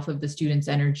feed off of the students'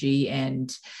 energy.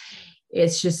 And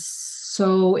it's just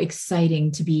so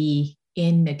exciting to be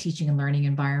in a teaching and learning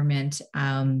environment.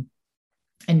 And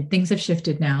things have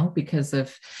shifted now because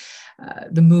of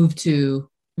the move to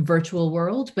virtual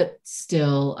world, but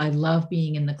still I love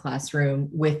being in the classroom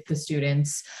with the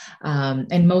students.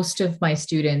 And most of my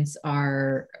students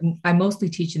I mostly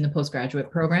teach in the postgraduate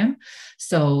program.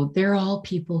 So they're all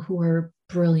people who are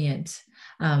brilliant,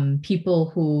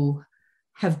 people who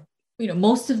have,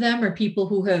 most of them are people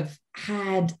who have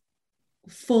had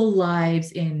full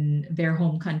lives in their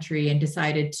home country and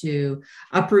decided to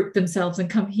uproot themselves and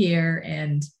come here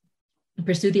and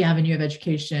pursue the avenue of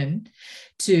education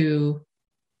to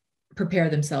prepare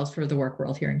themselves for the work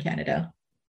world here in Canada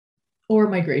or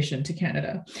migration to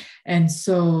Canada. And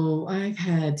so I've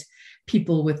had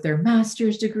people with their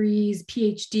master's degrees,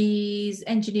 PhDs,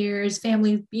 engineers,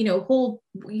 family, whole,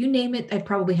 you name it, I've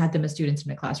probably had them as students in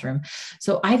my classroom.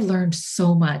 So I've learned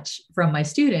so much from my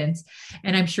students,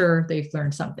 and I'm sure they've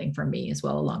learned something from me as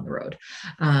well along the road.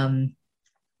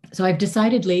 So I've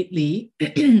decided recently,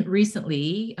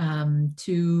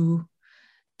 to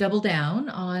double down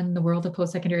on the world of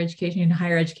post-secondary education and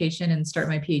higher education and start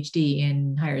my PhD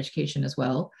in higher education as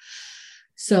well.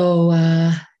 So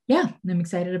yeah, I'm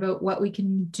excited about what we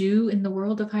can do in the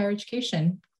world of higher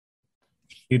education.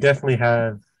 You definitely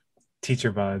have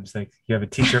teacher vibes. Like, you have a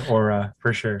teacher aura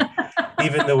for sure.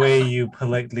 Even the way you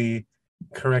politely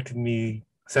corrected me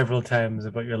several times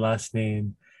about your last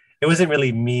name, it wasn't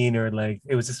really mean, or like,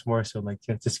 it was just more so like,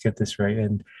 yeah, just get this right.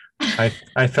 And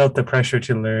I felt the pressure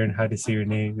to learn how to say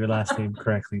your last name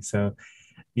correctly. So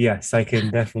yes, I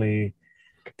can definitely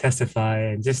testify,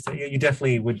 and just you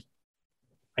definitely would.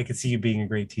 I could see you being a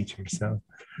great teacher. So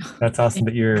that's awesome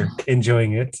that you're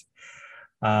enjoying it.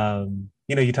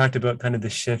 You talked about kind of the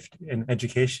shift in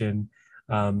education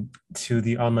to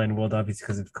the online world, obviously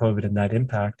because of COVID and that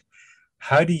impact.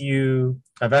 How do you,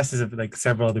 I've asked this of like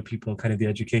several other people, kind of the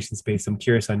education space. I'm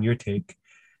curious on your take.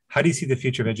 How do you see the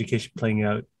future of education playing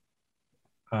out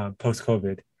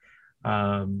post-COVID?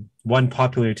 One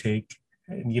popular take,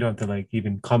 and you don't have to like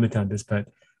even comment on this, but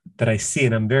that I see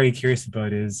and I'm very curious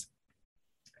about is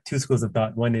two schools of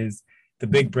thought. One is the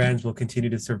big brands will continue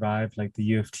to survive, like the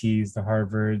U of T's, the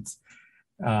Harvards,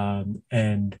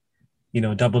 and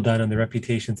double down on their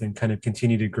reputations and kind of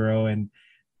continue to grow. And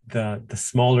the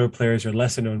smaller players or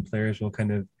lesser known players will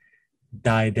kind of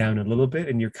die down a little bit.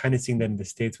 And you're kind of seeing that in the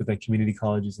States with like community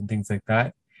colleges and things like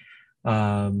that.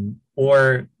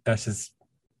 Or that's just,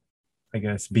 I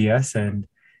guess, BS, and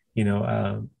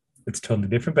it's totally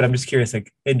different. But I'm just curious,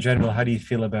 like in general, how do you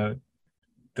feel about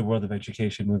the world of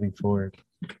education moving forward?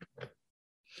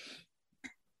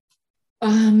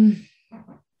 And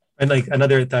like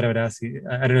another thought I would ask you,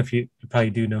 I don't know if you probably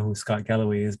do know who Scott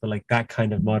Galloway is, but like that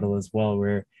kind of model as well,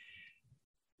 where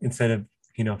instead of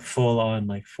full on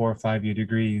like 4 or 5 year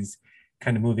degrees,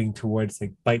 kind of moving towards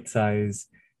like bite size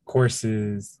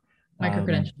courses.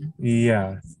 Micro-credentialing.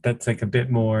 Yeah, that's like a bit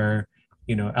more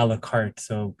a la carte.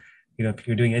 So if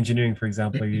you're doing engineering, for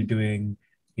example, or you're doing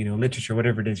literature,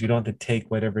 whatever it is, you don't have to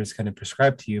take whatever is kind of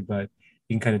prescribed to you, but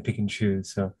you can kind of pick and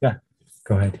choose. So yeah,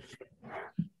 go ahead.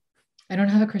 I don't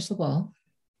have a crystal ball.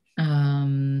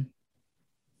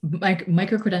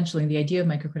 Micro-credentialing, the idea of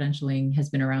micro-credentialing has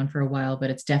been around for a while, but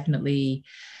it's definitely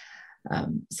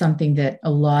something that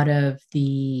a lot of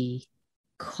the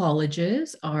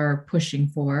colleges are pushing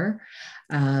for,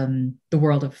 the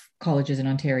world of colleges in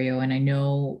Ontario. And I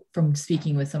know from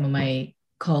speaking with some of my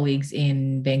colleagues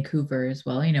in Vancouver as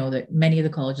well, I know that many of the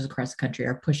colleges across the country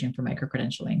are pushing for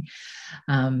micro-credentialing,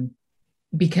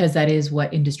 because that is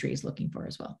what industry is looking for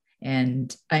as well.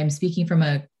 And I'm speaking from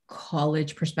a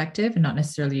college perspective and not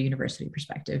necessarily a university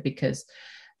perspective, because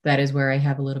that is where I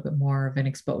have a little bit more of an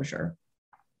exposure.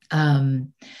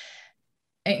 In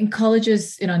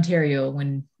colleges in Ontario,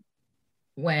 when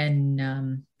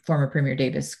former Premier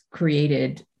Davis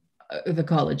created the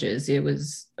colleges, it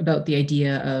was about the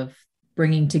idea of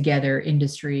bringing together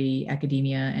industry,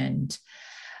 academia, and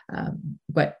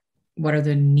what are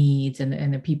the needs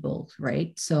and the people,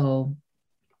 right? So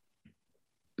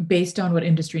based on what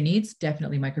industry needs,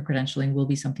 definitely micro-credentialing will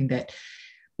be something that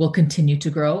will continue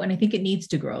to grow. And I think it needs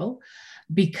to grow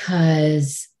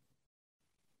because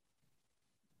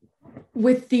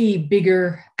with the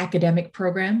bigger academic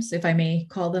programs, if I may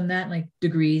call them that, like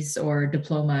degrees or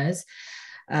diplomas,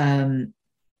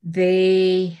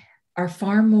 they are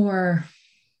far more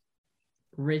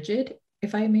rigid,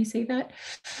 if I may say that.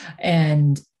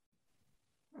 And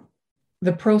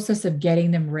the process of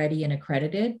getting them ready and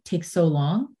accredited takes so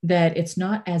long that it's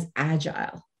not as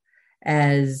agile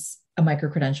as a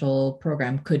micro-credential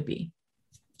program could be.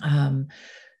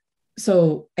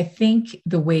 So I think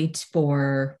the wait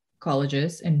for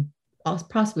colleges and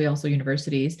possibly also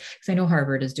universities, because I know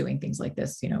Harvard is doing things like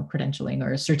this, credentialing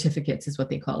or certificates is what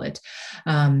they call it,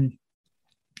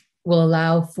 will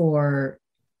allow for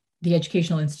the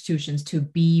educational institutions to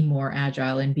be more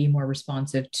agile and be more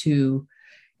responsive to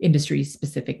industry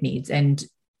specific needs. And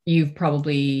you've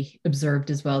probably observed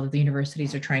as well that the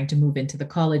universities are trying to move into the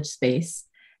college space,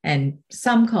 and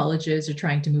some colleges are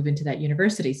trying to move into that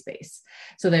university space.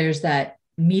 So there's that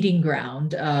meeting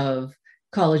ground of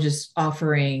colleges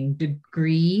offering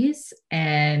degrees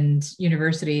and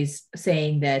universities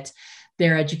saying that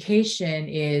their education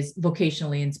is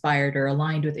vocationally inspired or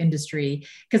aligned with industry,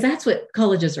 because that's what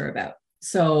colleges are about.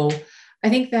 So I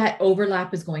think that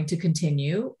overlap is going to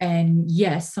continue. And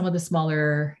yes, some of the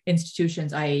smaller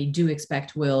institutions I do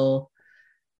expect will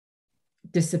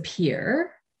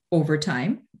disappear over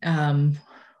time.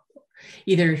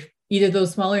 Either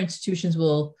those smaller institutions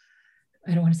will,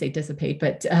 I don't want to say dissipate,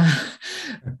 but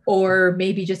or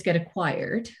maybe just get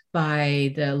acquired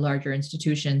by the larger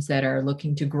institutions that are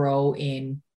looking to grow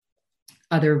in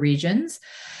other regions.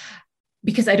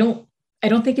 Because I don't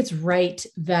think it's right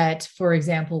that, for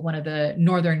example, one of the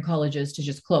northern colleges to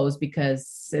just close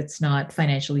because it's not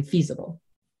financially feasible.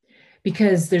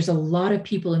 Because there's a lot of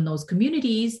people in those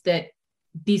communities that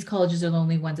these colleges are the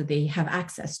only ones that they have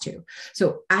access to.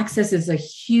 So access is a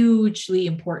hugely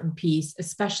important piece,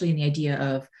 especially in the idea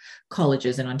of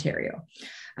colleges in Ontario.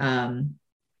 And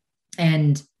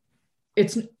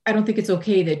I don't think it's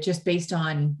okay that just based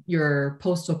on your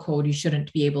postal code, you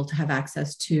shouldn't be able to have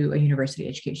access to a university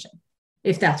education,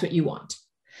 if that's what you want.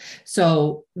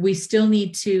 So we still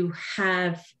need to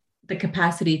have the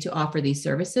capacity to offer these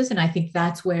services. And I think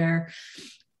that's where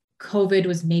COVID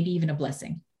was maybe even a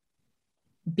blessing.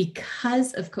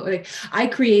 Because of COVID, I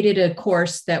created a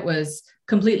course that was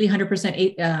completely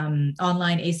 100%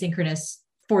 online asynchronous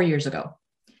 4 years ago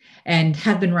and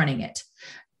have been running it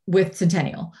with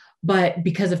Centennial. But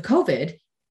because of COVID,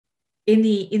 in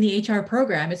the HR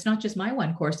program, it's not just my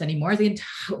one course anymore.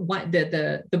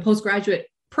 The postgraduate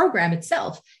program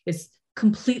itself is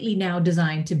completely now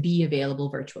designed to be available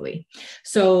virtually.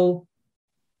 So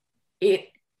it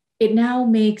now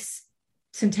makes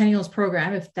Centennial's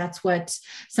program, if that's what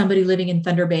somebody living in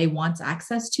Thunder Bay wants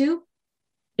access to,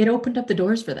 it opened up the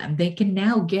doors for them. They can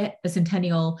now get a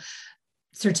Centennial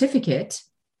certificate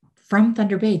from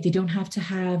Thunder Bay. They don't have to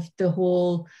have the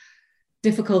whole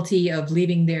difficulty of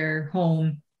leaving their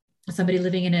home. Somebody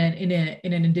living in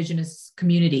an Indigenous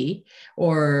community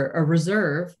or a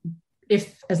reserve,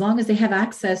 as long as they have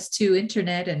access to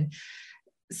internet and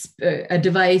a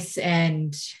device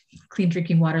and clean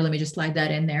drinking water, let me just slide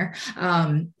that in there,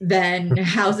 then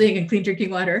housing and clean drinking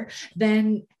water,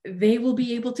 then they will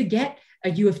be able to get a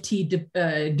U of T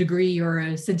degree or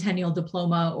a Centennial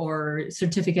diploma or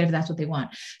certificate if that's what they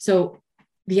want. So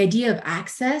the idea of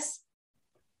access,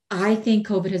 I think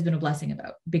COVID has been a blessing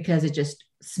about, because it just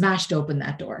smashed open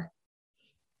that door.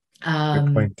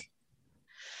 Good point.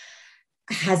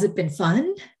 Has it been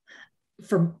fun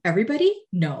for everybody?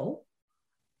 No.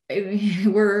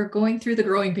 We're going through the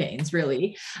growing pains,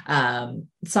 really.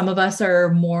 Some of us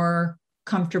are more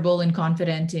comfortable and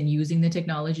confident in using the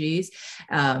technologies,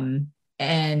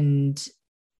 and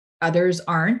others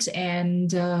aren't.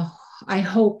 And I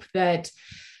hope that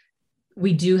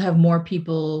we do have more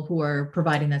people who are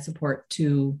providing that support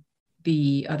to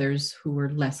the others who are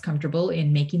less comfortable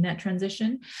in making that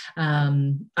transition.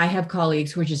 I have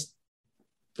colleagues who are just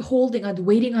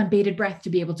waiting on bated breath to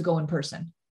be able to go in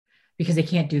person, because they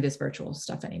can't do this virtual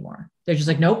stuff anymore. They're just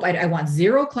like, nope, I want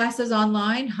 0 classes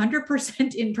online,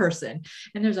 100% in person.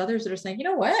 And there's others that are saying, you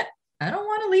know what? I don't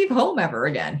want to leave home ever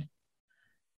again.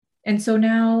 And so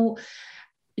now,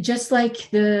 just like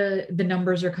the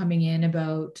numbers are coming in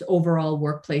about overall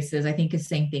workplaces, I think it's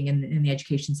the same thing in the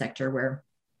education sector, where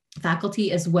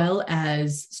faculty as well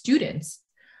as students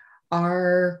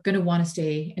are going to want to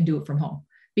stay and do it from home.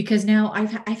 Because now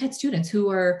I've had students who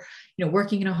are,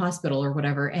 working in a hospital or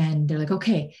whatever, and they're like,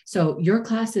 okay, so your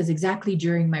class is exactly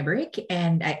during my break,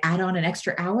 and I add on an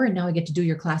extra hour, and now I get to do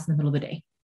your class in the middle of the day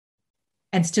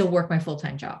and still work my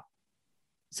full-time job.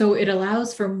 So it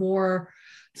allows for more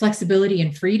flexibility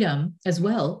and freedom as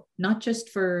well, not just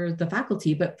for the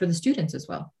faculty, but for the students as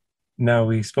well. Now,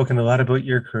 we've spoken a lot about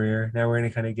your career. Now we're going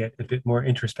to kind of get a bit more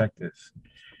introspective.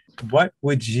 What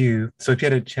would you, so if you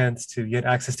had a chance to get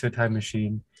access to a time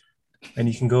machine and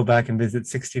you can go back and visit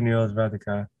 16-year-old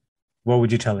Radhika, what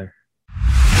would you tell her?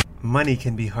 Money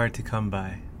can be hard to come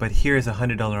by, but here's a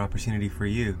 $100 opportunity for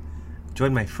you.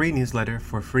 Join my free newsletter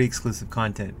for free exclusive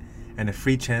content and a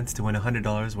free chance to win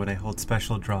 $100 when I hold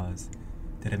special draws.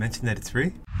 Did I mention that it's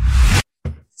free?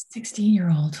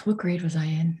 16-year-old. What grade was I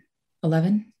in?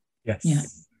 11? Yes. Yeah.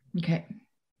 Okay.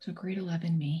 So grade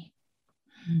 11 me.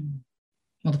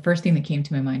 Well, the first thing that came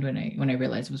to my mind when I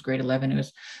realized it was grade 11, it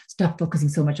was stop focusing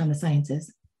so much on the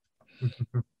sciences.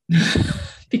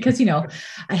 Because,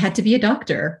 I had to be a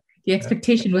doctor. The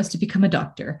expectation was to become a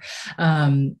doctor.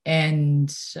 And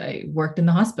I worked in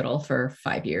the hospital for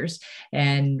 5 years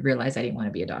and realized I didn't want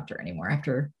to be a doctor anymore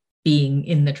after being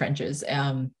in the trenches.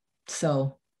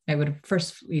 So I would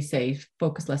firstly say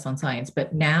focus less on science.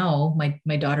 But now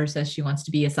my daughter says she wants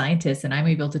to be a scientist, and I'm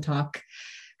able to talk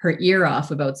her ear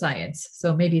off about science.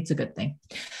 So maybe it's a good thing.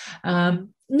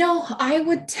 No, I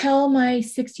would tell my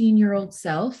 16-year-old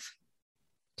self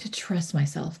to trust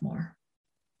myself more,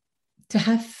 to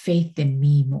have faith in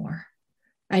me more.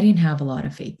 I didn't have a lot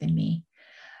of faith in me.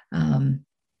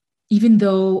 Even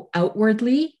though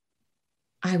outwardly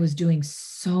I was doing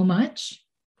so much,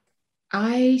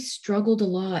 I struggled a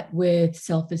lot with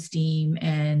self-esteem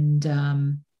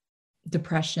and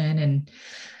depression and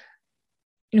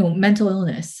mental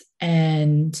illness,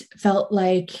 and felt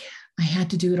like I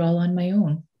had to do it all on my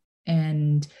own,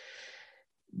 and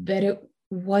that it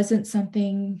wasn't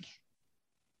something,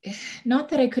 not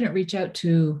that I couldn't reach out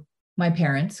to my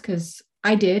parents, because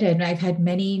I did, and I've had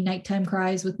many nighttime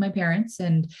cries with my parents,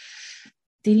 and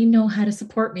they didn't know how to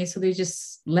support me, so they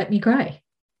just let me cry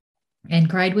and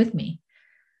cried with me.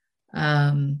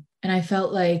 And I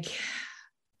felt like,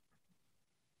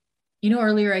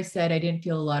 earlier I said I didn't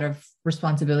feel a lot of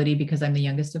responsibility because I'm the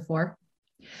youngest of 4.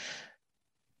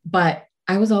 But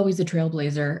I was always a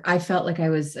trailblazer. I felt like I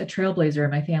was a trailblazer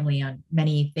in my family on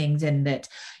many things, and that,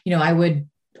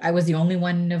 I was the only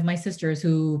one of my sisters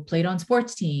who played on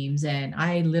sports teams, and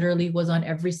I literally was on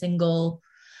every single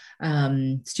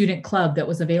student club that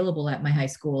was available at my high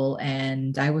school,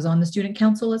 and I was on the student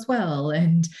council as well.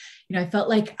 And I felt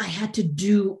like I had to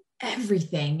do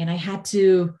everything, and I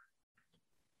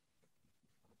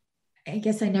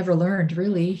guess I never learned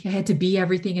really. I had to be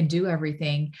everything and do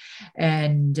everything.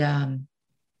 And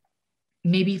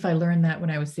maybe if I learned that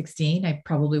when I was 16, I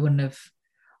probably wouldn't have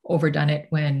overdone it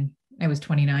when I was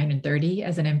 29 and 30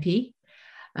 as an MP.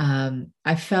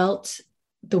 I felt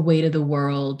the weight of the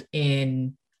world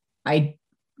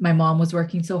my mom was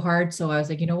working so hard. So I was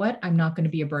like, you know what? I'm not going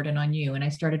to be a burden on you. And I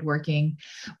started working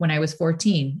when I was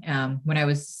 14. When I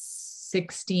was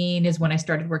 16 is when I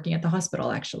started working at the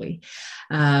hospital, actually.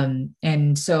 And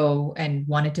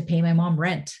wanted to pay my mom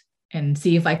rent and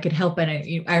see if I could help.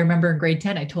 And I remember in grade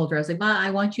 10, I told her, I was like, Ma,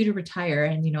 I want you to retire,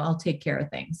 and, I'll take care of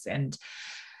things. And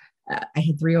I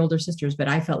had 3 older sisters, but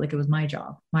I felt like it was my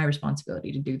job, my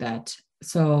responsibility to do that.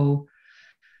 So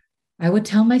I would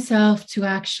tell myself to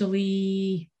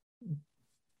actually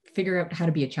figure out how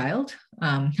to be a child,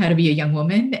 how to be a young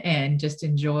woman, and just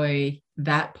enjoy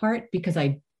that part, because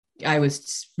I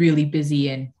was really busy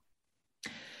and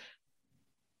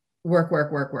work.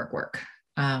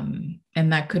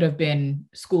 And that could have been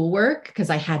schoolwork because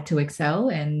I had to excel.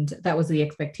 And that was the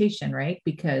expectation, right?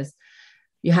 Because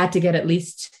you had to get at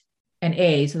least an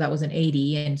A. So that was an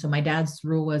 80. And so my dad's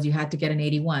rule was you had to get an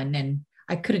 81. And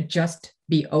I couldn't just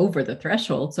be over the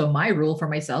threshold. So my rule for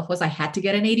myself was I had to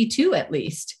get an 82 at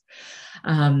least.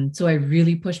 So I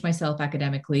really pushed myself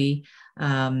academically.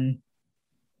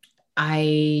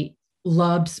 I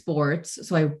loved sports.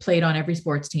 So I played on every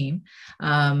sports team.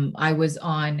 I was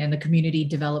and the community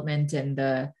development and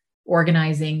the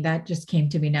organizing, that just came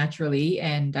to me naturally.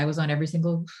 And I was on every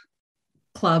single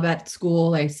club at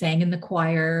school. I sang in the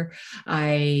choir.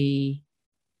 It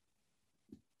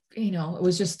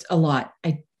was just a lot.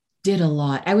 I did a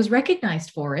lot. I was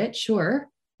recognized for it, sure.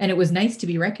 And it was nice to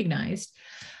be recognized.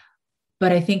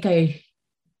 But I think I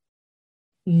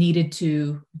needed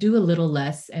to do a little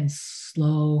less and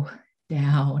slow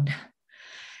down.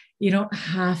 You don't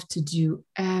have to do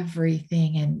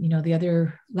everything. And, the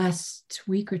other last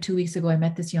week or 2 weeks ago, I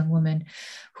met this young woman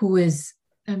who is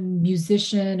a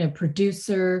musician, a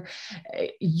producer,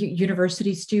 a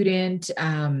university student.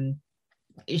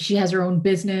 She has her own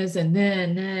business, and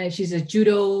then she's a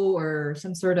judo or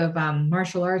some sort of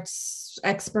martial arts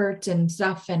expert and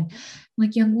stuff. And I'm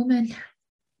like, young woman,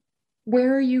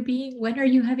 where are you being? When are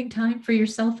you having time for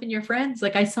yourself and your friends?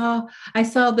 Like I saw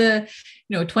the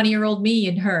 20-year-old me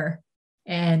in her,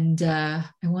 and I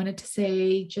wanted to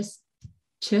say, just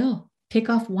chill, pick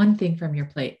off one thing from your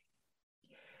plate.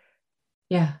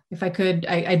 Yeah, if I could,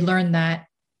 I'd learn that,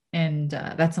 and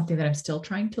that's something that I'm still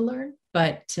trying to learn.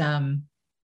 But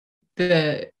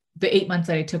the 8 months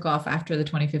that I took off after the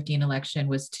 2015 election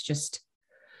was to just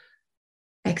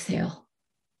exhale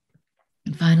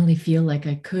and finally feel like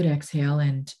I could exhale.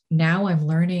 And now I'm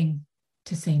learning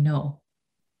to say no.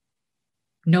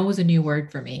 No is a new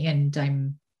word for me. And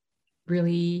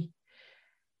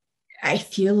I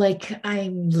feel like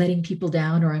I'm letting people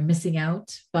down or I'm missing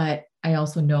out, but I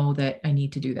also know that I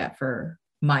need to do that for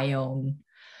my own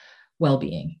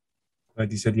well-being. But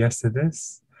you said yes to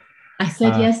this. I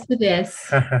said yes to this.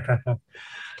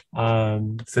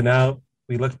 So now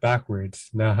we look backwards.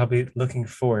 Now, how about looking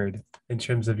forward in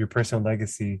terms of your personal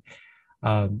legacy?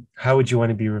 How would you want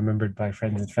to be remembered by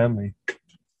friends and family?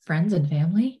 Friends and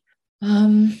family?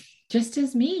 Just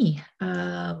as me.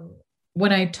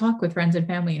 When I talk with friends and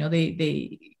family,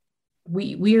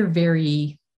 we are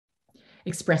very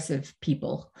expressive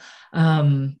people.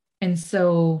 And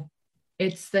so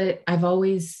it's that I've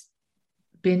always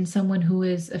been someone who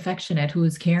is affectionate, who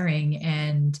is caring,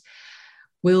 and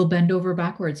will bend over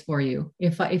backwards for you.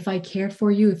 If I care for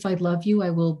you, if I love you,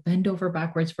 I will bend over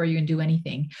backwards for you and do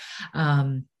anything.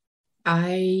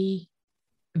 They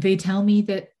tell me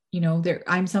that,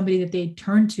 I'm somebody that they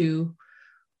turn to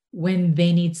when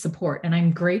they need support. And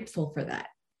I'm grateful for that.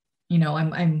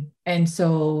 And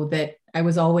so that I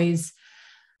was always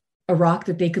a rock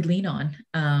that they could lean on.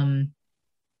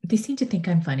 They seem to think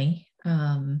I'm funny.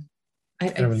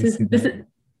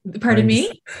 Pardon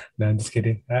me? No, I'm just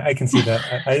kidding. I can see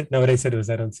that. I know what I said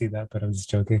was I don't see that, but I'm just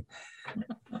joking.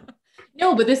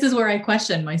 No, but this is where I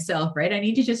question myself, right? I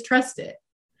need to just trust it.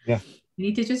 Yeah. You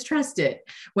need to just trust it.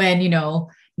 When,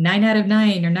 9 out of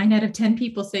 9 or 9 out of 10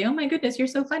 people say, oh my goodness, you're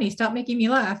so funny, stop making me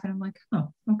laugh. And I'm like,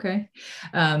 oh, okay.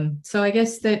 So I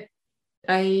guess that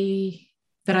I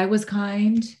that I was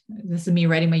kind. This is me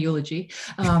writing my eulogy.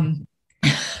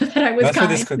 That I was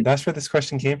kind. That's where this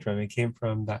question came from. It came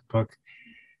from that book.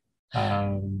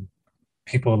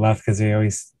 People laugh because they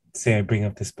always say I bring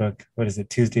up this book. What is it?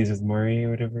 Tuesdays with Maury or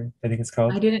whatever I think it's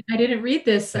called. I didn't read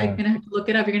this. I'm Yeah, gonna have to look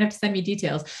it up. You're gonna have to send me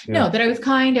details. yeah. No, that I was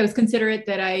kind, I was considerate,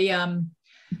 that I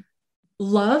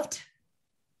loved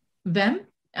them.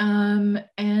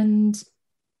 And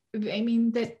I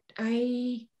mean that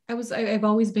I've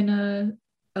always been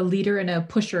a leader and a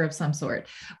pusher of some sort,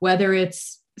 whether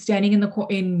it's standing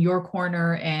in your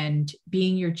corner and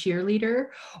being your cheerleader,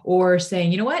 or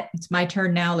saying, you know what, it's my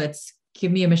turn now. Let's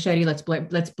give me a machete. Let's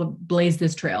blaze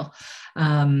this trail.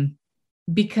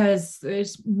 Because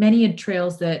there's many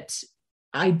trails that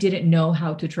I didn't know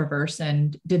how to traverse,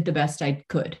 and did the best I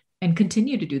could and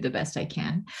continue to do the best I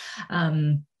can.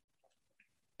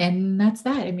 And that's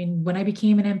that. I mean, when I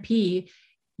became an MP,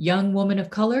 young woman of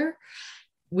color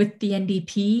with the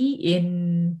NDP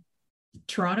in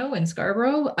Toronto and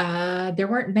Scarborough, there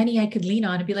weren't many I could lean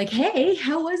on and be like, hey,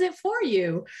 how was it for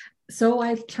you? So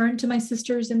I turned to my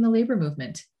sisters in the labor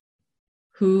movement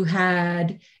who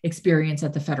had experience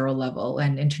at the federal level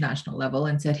and international level,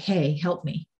 and said, hey, help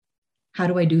me. How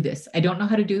do I do this? I don't know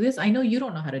how to do this. I know you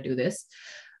don't know how to do this,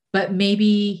 but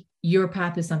maybe your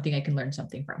path is something I can learn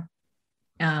something from.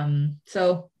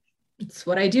 So it's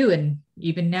what I do. And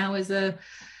even now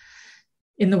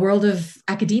in the world of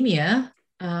academia,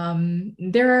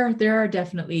 there are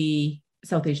definitely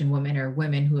South Asian women or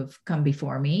women who have come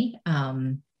before me.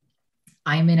 I'm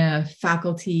in a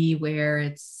faculty where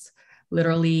it's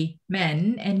literally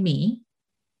men and me.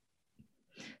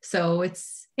 So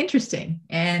it's interesting,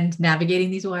 and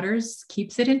navigating these waters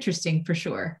keeps it interesting for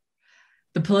sure.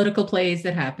 The political plays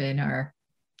that happen are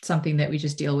something that we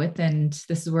just deal with. And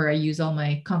this is where I use all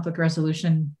my conflict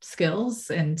resolution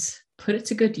skills and put it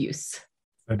to good use.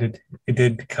 So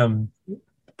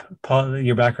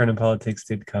your background in politics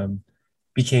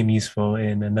became useful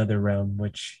in another realm,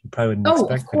 which you probably wouldn't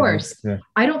expect. Of course. Yeah.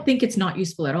 I don't think it's not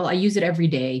useful at all. I use it every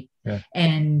day. Yeah.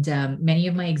 And many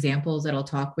of my examples that I'll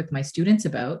talk with my students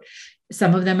about,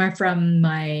 some of them are from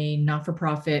my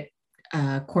not-for-profit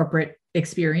corporate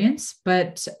experience,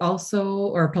 but also,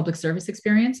 or public service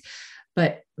experience.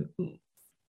 But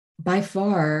by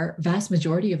far, vast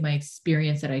majority of my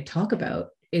experience that I talk about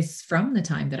is from the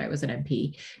time that I was an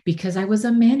MP, because I was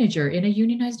a manager in a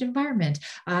unionized environment.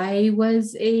 I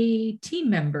was a team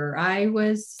member. I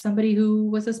was somebody who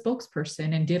was a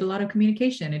spokesperson and did a lot of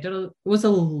communication. It was a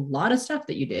lot of stuff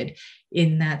that you did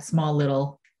in that small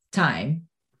little time.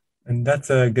 And that's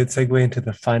a good segue into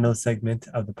the final segment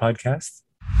of the podcast.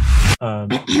 All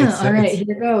right,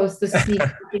 here goes. This is me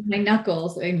cracking my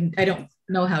knuckles. I don't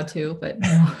know how to, but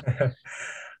no.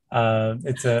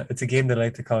 It's a game that I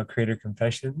like to call Creator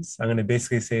Confessions. I'm going to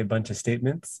basically say a bunch of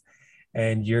statements,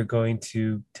 and you're going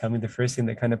to tell me the first thing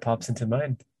that kind of pops into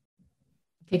mind.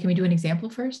 Okay, can we do an example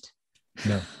first?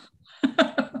 No.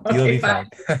 Okay, you'll be fine.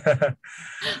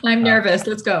 I'm nervous.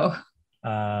 Let's go.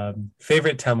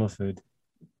 Favorite Tamil food?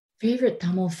 Favorite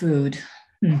Tamil food?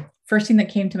 First thing that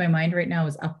came to my mind right now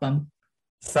is appam.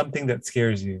 Something that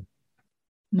scares you?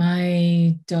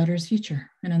 My daughter's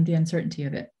future and the uncertainty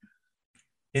of it.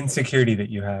 Insecurity that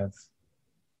you have?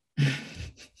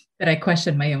 That I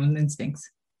question my own instincts.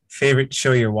 Favorite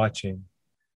show you're watching?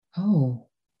 Oh,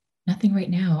 nothing right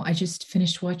now. I just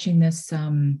finished watching this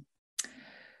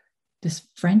this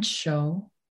French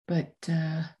show, but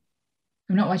I'm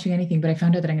not watching anything. But I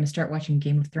found out that I'm going to start watching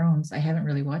Game of Thrones. I haven't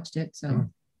really watched it, so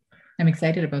I'm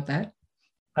excited about that.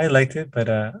 I liked it, but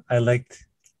I liked,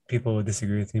 people would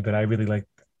disagree with me, but I really liked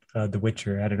The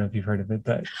Witcher. I don't know if you've heard of it,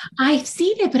 but I've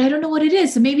seen it, but I don't know what it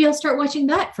is. So maybe I'll start watching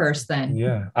that first then.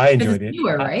 Yeah, I enjoyed it.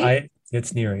 Newer, right?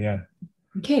 It's newer, yeah.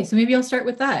 Okay, so maybe I'll start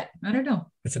with that. I don't know.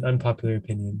 It's an unpopular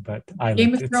opinion, but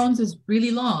Game of Thrones is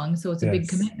really long, so it's a big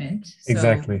commitment. So,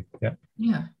 exactly. Yeah.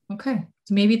 Yeah. Okay.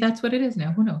 So maybe that's what it is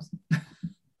now. Who knows?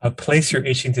 A place you're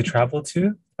itching to travel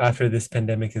to after this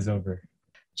pandemic is over?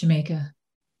 Jamaica.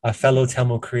 A fellow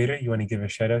Tamil creator you want to give a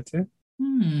shout out to?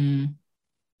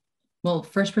 Well,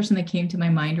 first person that came to my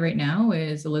mind right now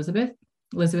is Elizabeth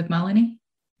Malini.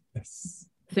 Yes.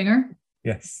 Singer.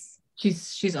 Yes.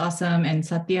 She's awesome. And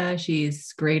Satya,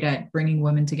 she's great at bringing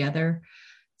women together.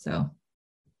 So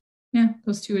yeah,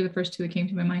 those two are the first two that came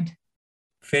to my mind.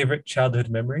 Favorite childhood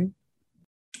memory?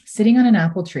 Sitting on an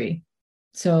apple tree.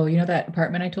 So you know that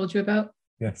apartment I told you about?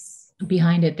 Yes.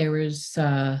 Behind it, there was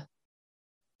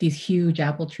these huge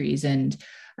apple trees, and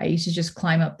I used to just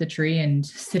climb up the tree and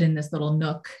sit in this little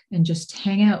nook and just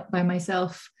hang out by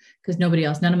myself, because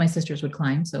none of my sisters would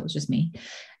climb, so it was just me.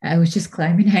 I was just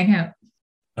climb and hang out.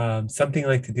 Something you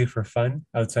like to do for fun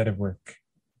outside of work?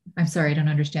 I'm sorry, I don't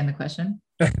understand the question.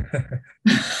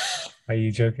 Are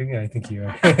you joking? I think you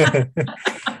are.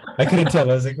 I couldn't tell.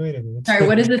 I was like, wait a Sorry,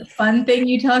 what is minute. this fun thing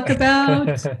you talk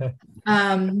about?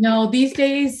 No, these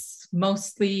days,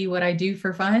 mostly what I do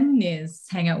for fun is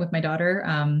hang out with my daughter.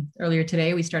 Earlier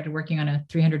today, we started working on a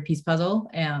 300-piece puzzle,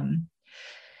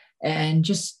 and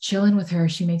just chilling with her.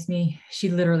 She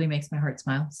literally makes my heart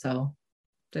smile. So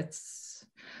that's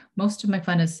most of my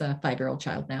fun as a 5-year-old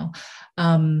child now.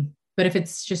 But if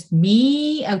it's just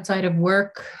me outside of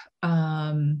work,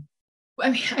 I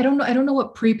mean, I don't know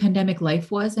what pre-pandemic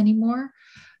life was anymore.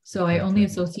 So I only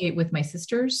associate with my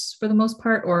sisters for the most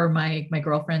part, or my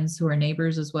girlfriends who are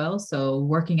neighbors as well. So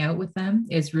working out with them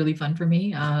is really fun for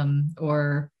me.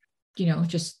 Or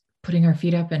just putting our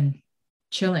feet up and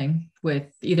chilling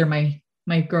with either my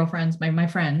girlfriends, my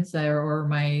friends, or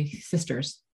my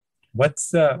sisters.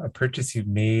 What's a purchase you've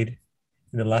made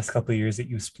in the last couple of years that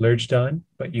you splurged on,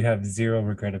 but you have zero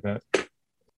regret about?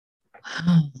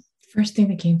 First thing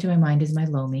that came to my mind is my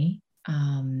Lomi.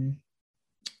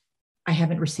 I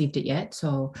haven't received it yet,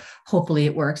 so hopefully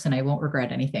it works and I won't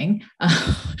regret anything.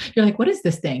 You're like, what is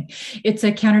this thing? It's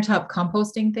a countertop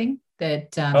composting thing that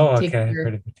Oh, okay. I've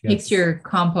heard of it. takes Yes. your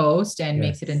compost and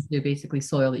makes it Yes. into basically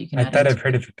soil that you can I add thought into. I've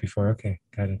heard of it before. Okay,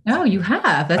 got it. Oh, you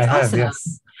have. I That's have, awesome.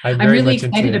 yes. I'm I'm very really much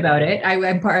excited into about it.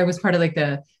 I was part of like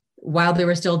the while they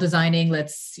were still designing.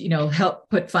 Let's help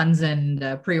put funds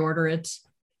and pre-order it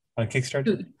on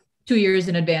Kickstarter. 2 years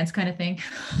in advance, kind of thing.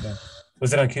 Yeah.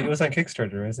 Was it on? It was on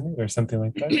Kickstarter, isn't it, or something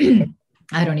like that?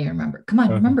 I don't even remember. Come on,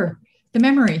 Okay. remember the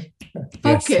memory. Yes,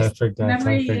 I Focus. forgot.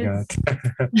 I forgot.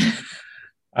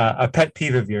 A pet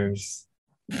peeve of yours.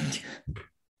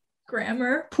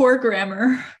 Grammar. Poor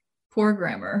grammar. Poor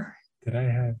grammar. Did I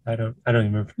have? I don't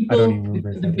remember. I don't People, even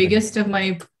remember. the biggest of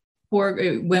my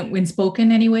poor when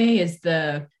spoken anyway is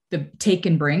the take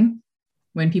and bring.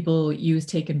 When people use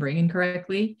take and bring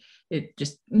incorrectly, it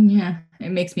just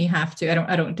it makes me have to.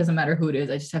 I don't. It doesn't matter who it is.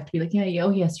 I just have to be like, yeah,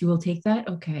 oh yes, you will take that.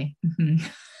 Okay.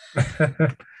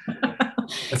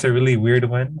 That's a really weird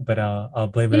one, but I'll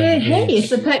blame it on your Hey, age.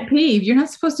 it's a pet peeve. You're not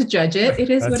supposed to judge it. It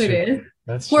is That's what it true. is.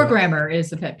 That's Poor true. grammar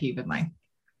is a pet peeve of mine.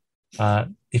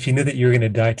 If you knew that you were going to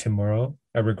die tomorrow,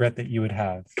 a regret that you would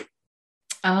have?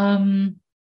 That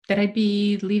I'd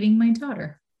be leaving my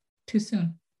daughter too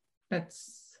soon.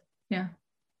 That's yeah.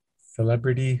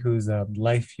 Celebrity whose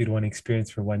life you'd want to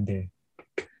experience for one day.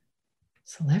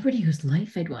 Celebrity whose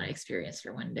life I'd want to experience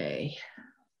for one day.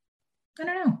 I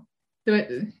don't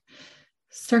know.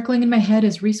 Circling in my head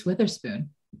is Reese Witherspoon.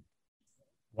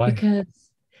 Why? Because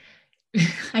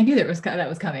I knew that was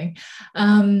coming.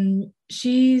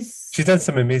 She's done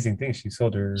some amazing things. She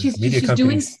sold her media she's doing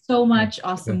companies. so much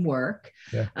awesome work.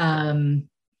 Yeah.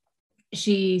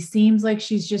 She seems like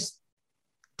she's just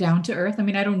down to earth. I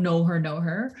mean, I don't know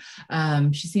her.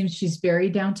 She seems she's very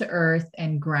down to earth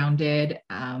and grounded,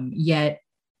 yet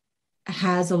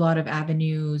has a lot of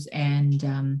avenues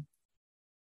and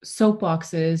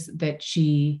soapboxes that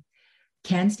she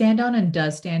can stand on and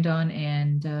does stand on,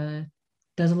 and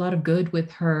does a lot of good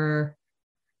with her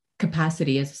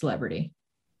capacity as a celebrity.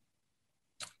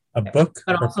 A book,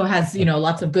 but also has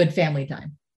lots of good family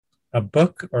time. A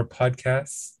book or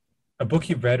podcast, a book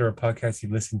you've read or a podcast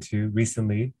you've listened to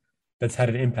recently that's had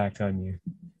an impact on you.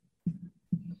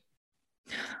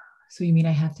 So you mean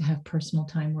I have to have personal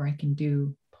time where I can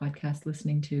do podcast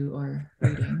listening to or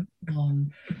reading?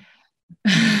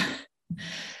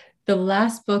 The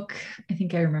last book I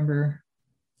think I remember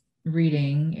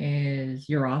reading is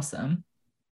You're Awesome.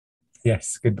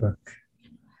 Yes, good book.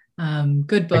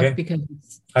 Good book. Okay. Because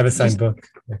I have a signed book.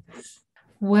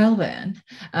 Well then,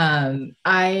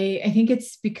 I think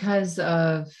it's because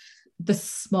of the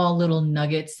small little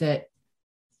nuggets that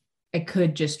I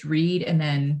could just read and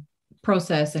then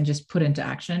process and just put into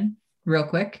action real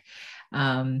quick.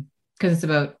 Because it's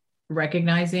about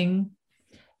recognizing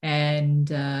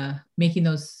and making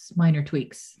those minor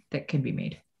tweaks that can be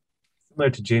made. Similar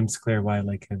to James Clear, why I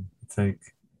like him. It's like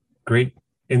great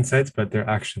insights, but they're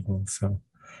actionable. So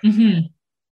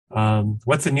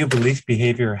what's a new belief,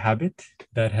 behavior, or habit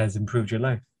that has improved your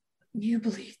life? New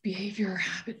belief, behavior, or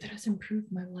habit that has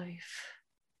improved my life.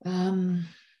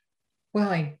 Well,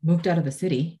 I moved out of the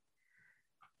city.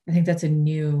 I think that's a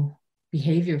new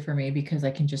behavior for me because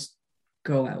I can just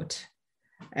go out,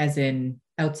 as in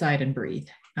outside and breathe.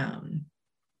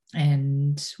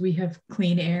 And we have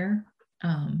clean air.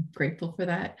 Grateful for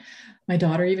that. My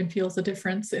daughter even feels a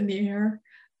difference in the air.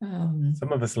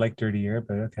 Some of us like dirty air,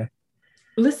 but okay.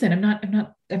 Listen, I'm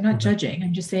not judging.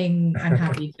 I'm just saying I'm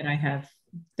happy that I have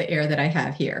the air that I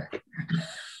have here.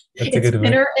 That's a good one.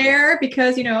 Thinner air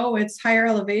because it's higher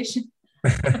elevation.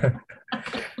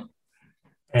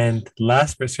 And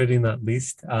last but certainly not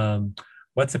least,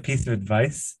 what's a piece of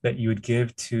advice that you would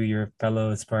give to your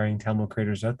fellow aspiring Tamil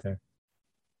creators out there?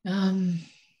 Um,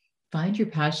 Find your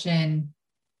passion,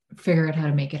 figure out how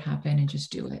to make it happen, and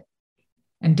just do it.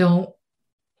 And don't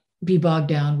be bogged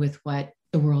down with what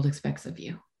the world expects of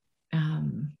you.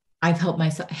 I've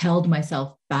held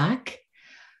myself back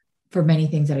for many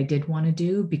things that I did want to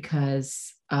do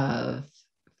because of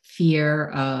fear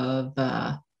of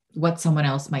what someone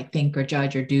else might think or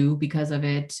judge or do because of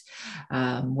it,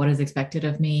 what is expected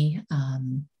of me.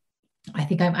 I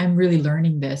think I'm really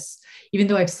learning this, even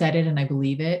though I've said it and I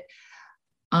believe it.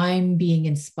 I'm being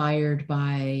inspired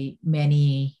by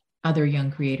many other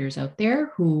young creators out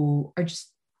there who are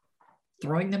just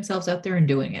throwing themselves out there and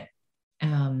doing it.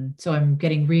 So I'm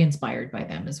getting re-inspired by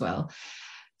them as well.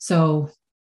 So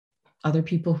other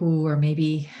people who are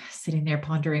maybe sitting there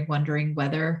pondering, wondering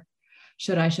whether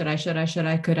should I,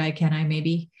 could I, can I,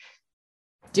 maybe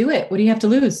do it. What do you have to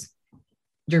lose?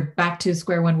 You're back to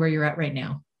square one where you're at right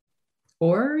now.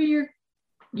 Or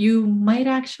you might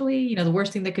actually, the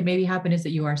worst thing that could maybe happen is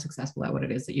that you are successful at what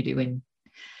it is that you do and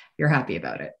you're happy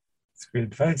about it. That's great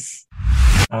advice.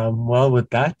 Well, with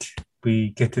that, we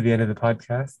get to the end of the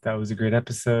podcast. That was a great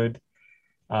episode.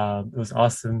 It was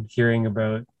awesome hearing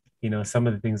about, some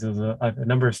of the things. There was a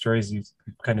number of stories you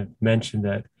kind of mentioned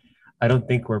that I don't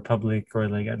think were public or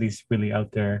like at least really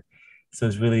out there. So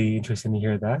it's really interesting to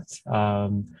hear that.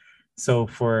 So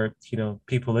for,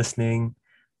 people listening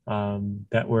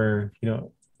that were,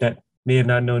 that may have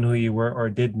not known who you were or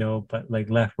did know, but like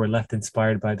were left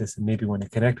inspired by this and maybe want to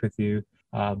connect with you,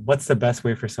 what's the best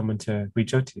way for someone to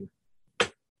reach out to you?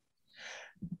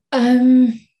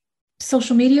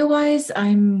 Social media wise,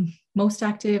 I'm most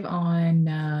active on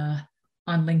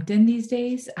LinkedIn these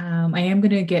days. I am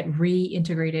going to get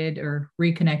reintegrated or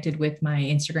reconnected with my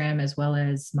Instagram as well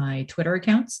as my Twitter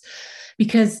accounts,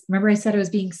 because remember I said I was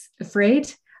being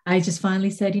afraid. I just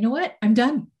finally said, you know what? I'm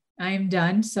done. I'm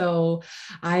done. So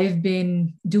I've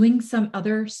been doing some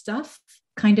other stuff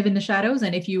kind of in the shadows.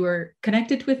 And if you were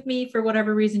connected with me for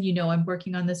whatever reason, I'm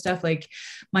working on this stuff, like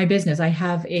my business. I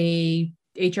have a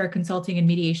HR consulting and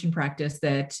mediation practice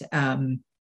that I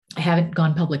haven't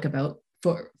gone public about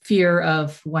for fear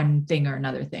of one thing or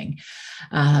another thing.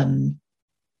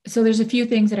 So there's a few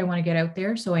things that I want to get out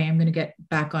there. So I am going to get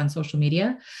back on social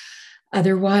media.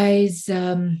 Otherwise,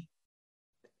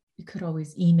 you could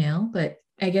always email, but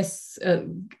I guess a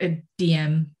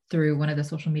DM through one of the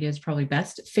social media is probably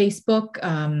best. Facebook,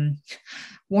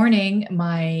 warning,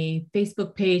 my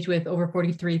Facebook page with over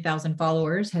 43,000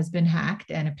 followers has been hacked.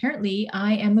 And apparently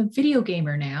I am a video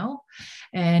gamer now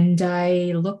and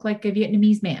I look like a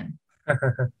Vietnamese man.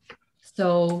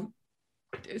 So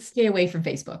stay away from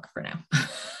Facebook for now.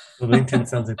 Well, LinkedIn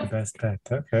sounds like the best bet.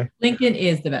 Okay. LinkedIn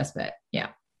is the best bet. Yeah.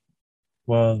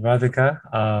 Well, Radhika,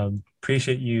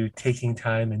 appreciate you taking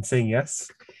time and saying yes,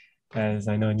 as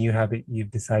I know a new habit you've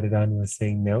decided on was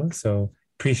saying no. So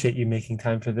appreciate you making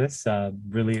time for this.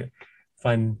 Really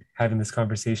fun having this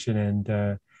conversation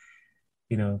and,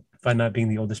 fun not being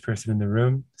the oldest person in the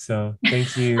room. So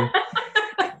thank you.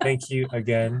 Thank you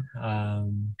again.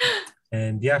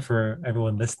 And yeah, for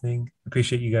everyone listening,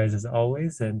 appreciate you guys as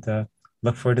always and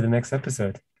look forward to the next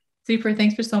episode. Super.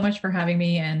 Thanks so much for having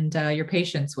me and your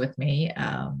patience with me.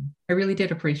 I really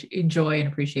did enjoy and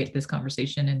appreciate this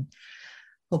conversation, and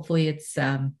hopefully it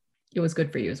was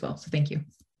good for you as well. So thank you.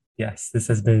 Yes, this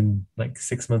has been like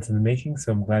 6 months in the making,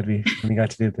 so I'm glad we got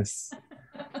to do this.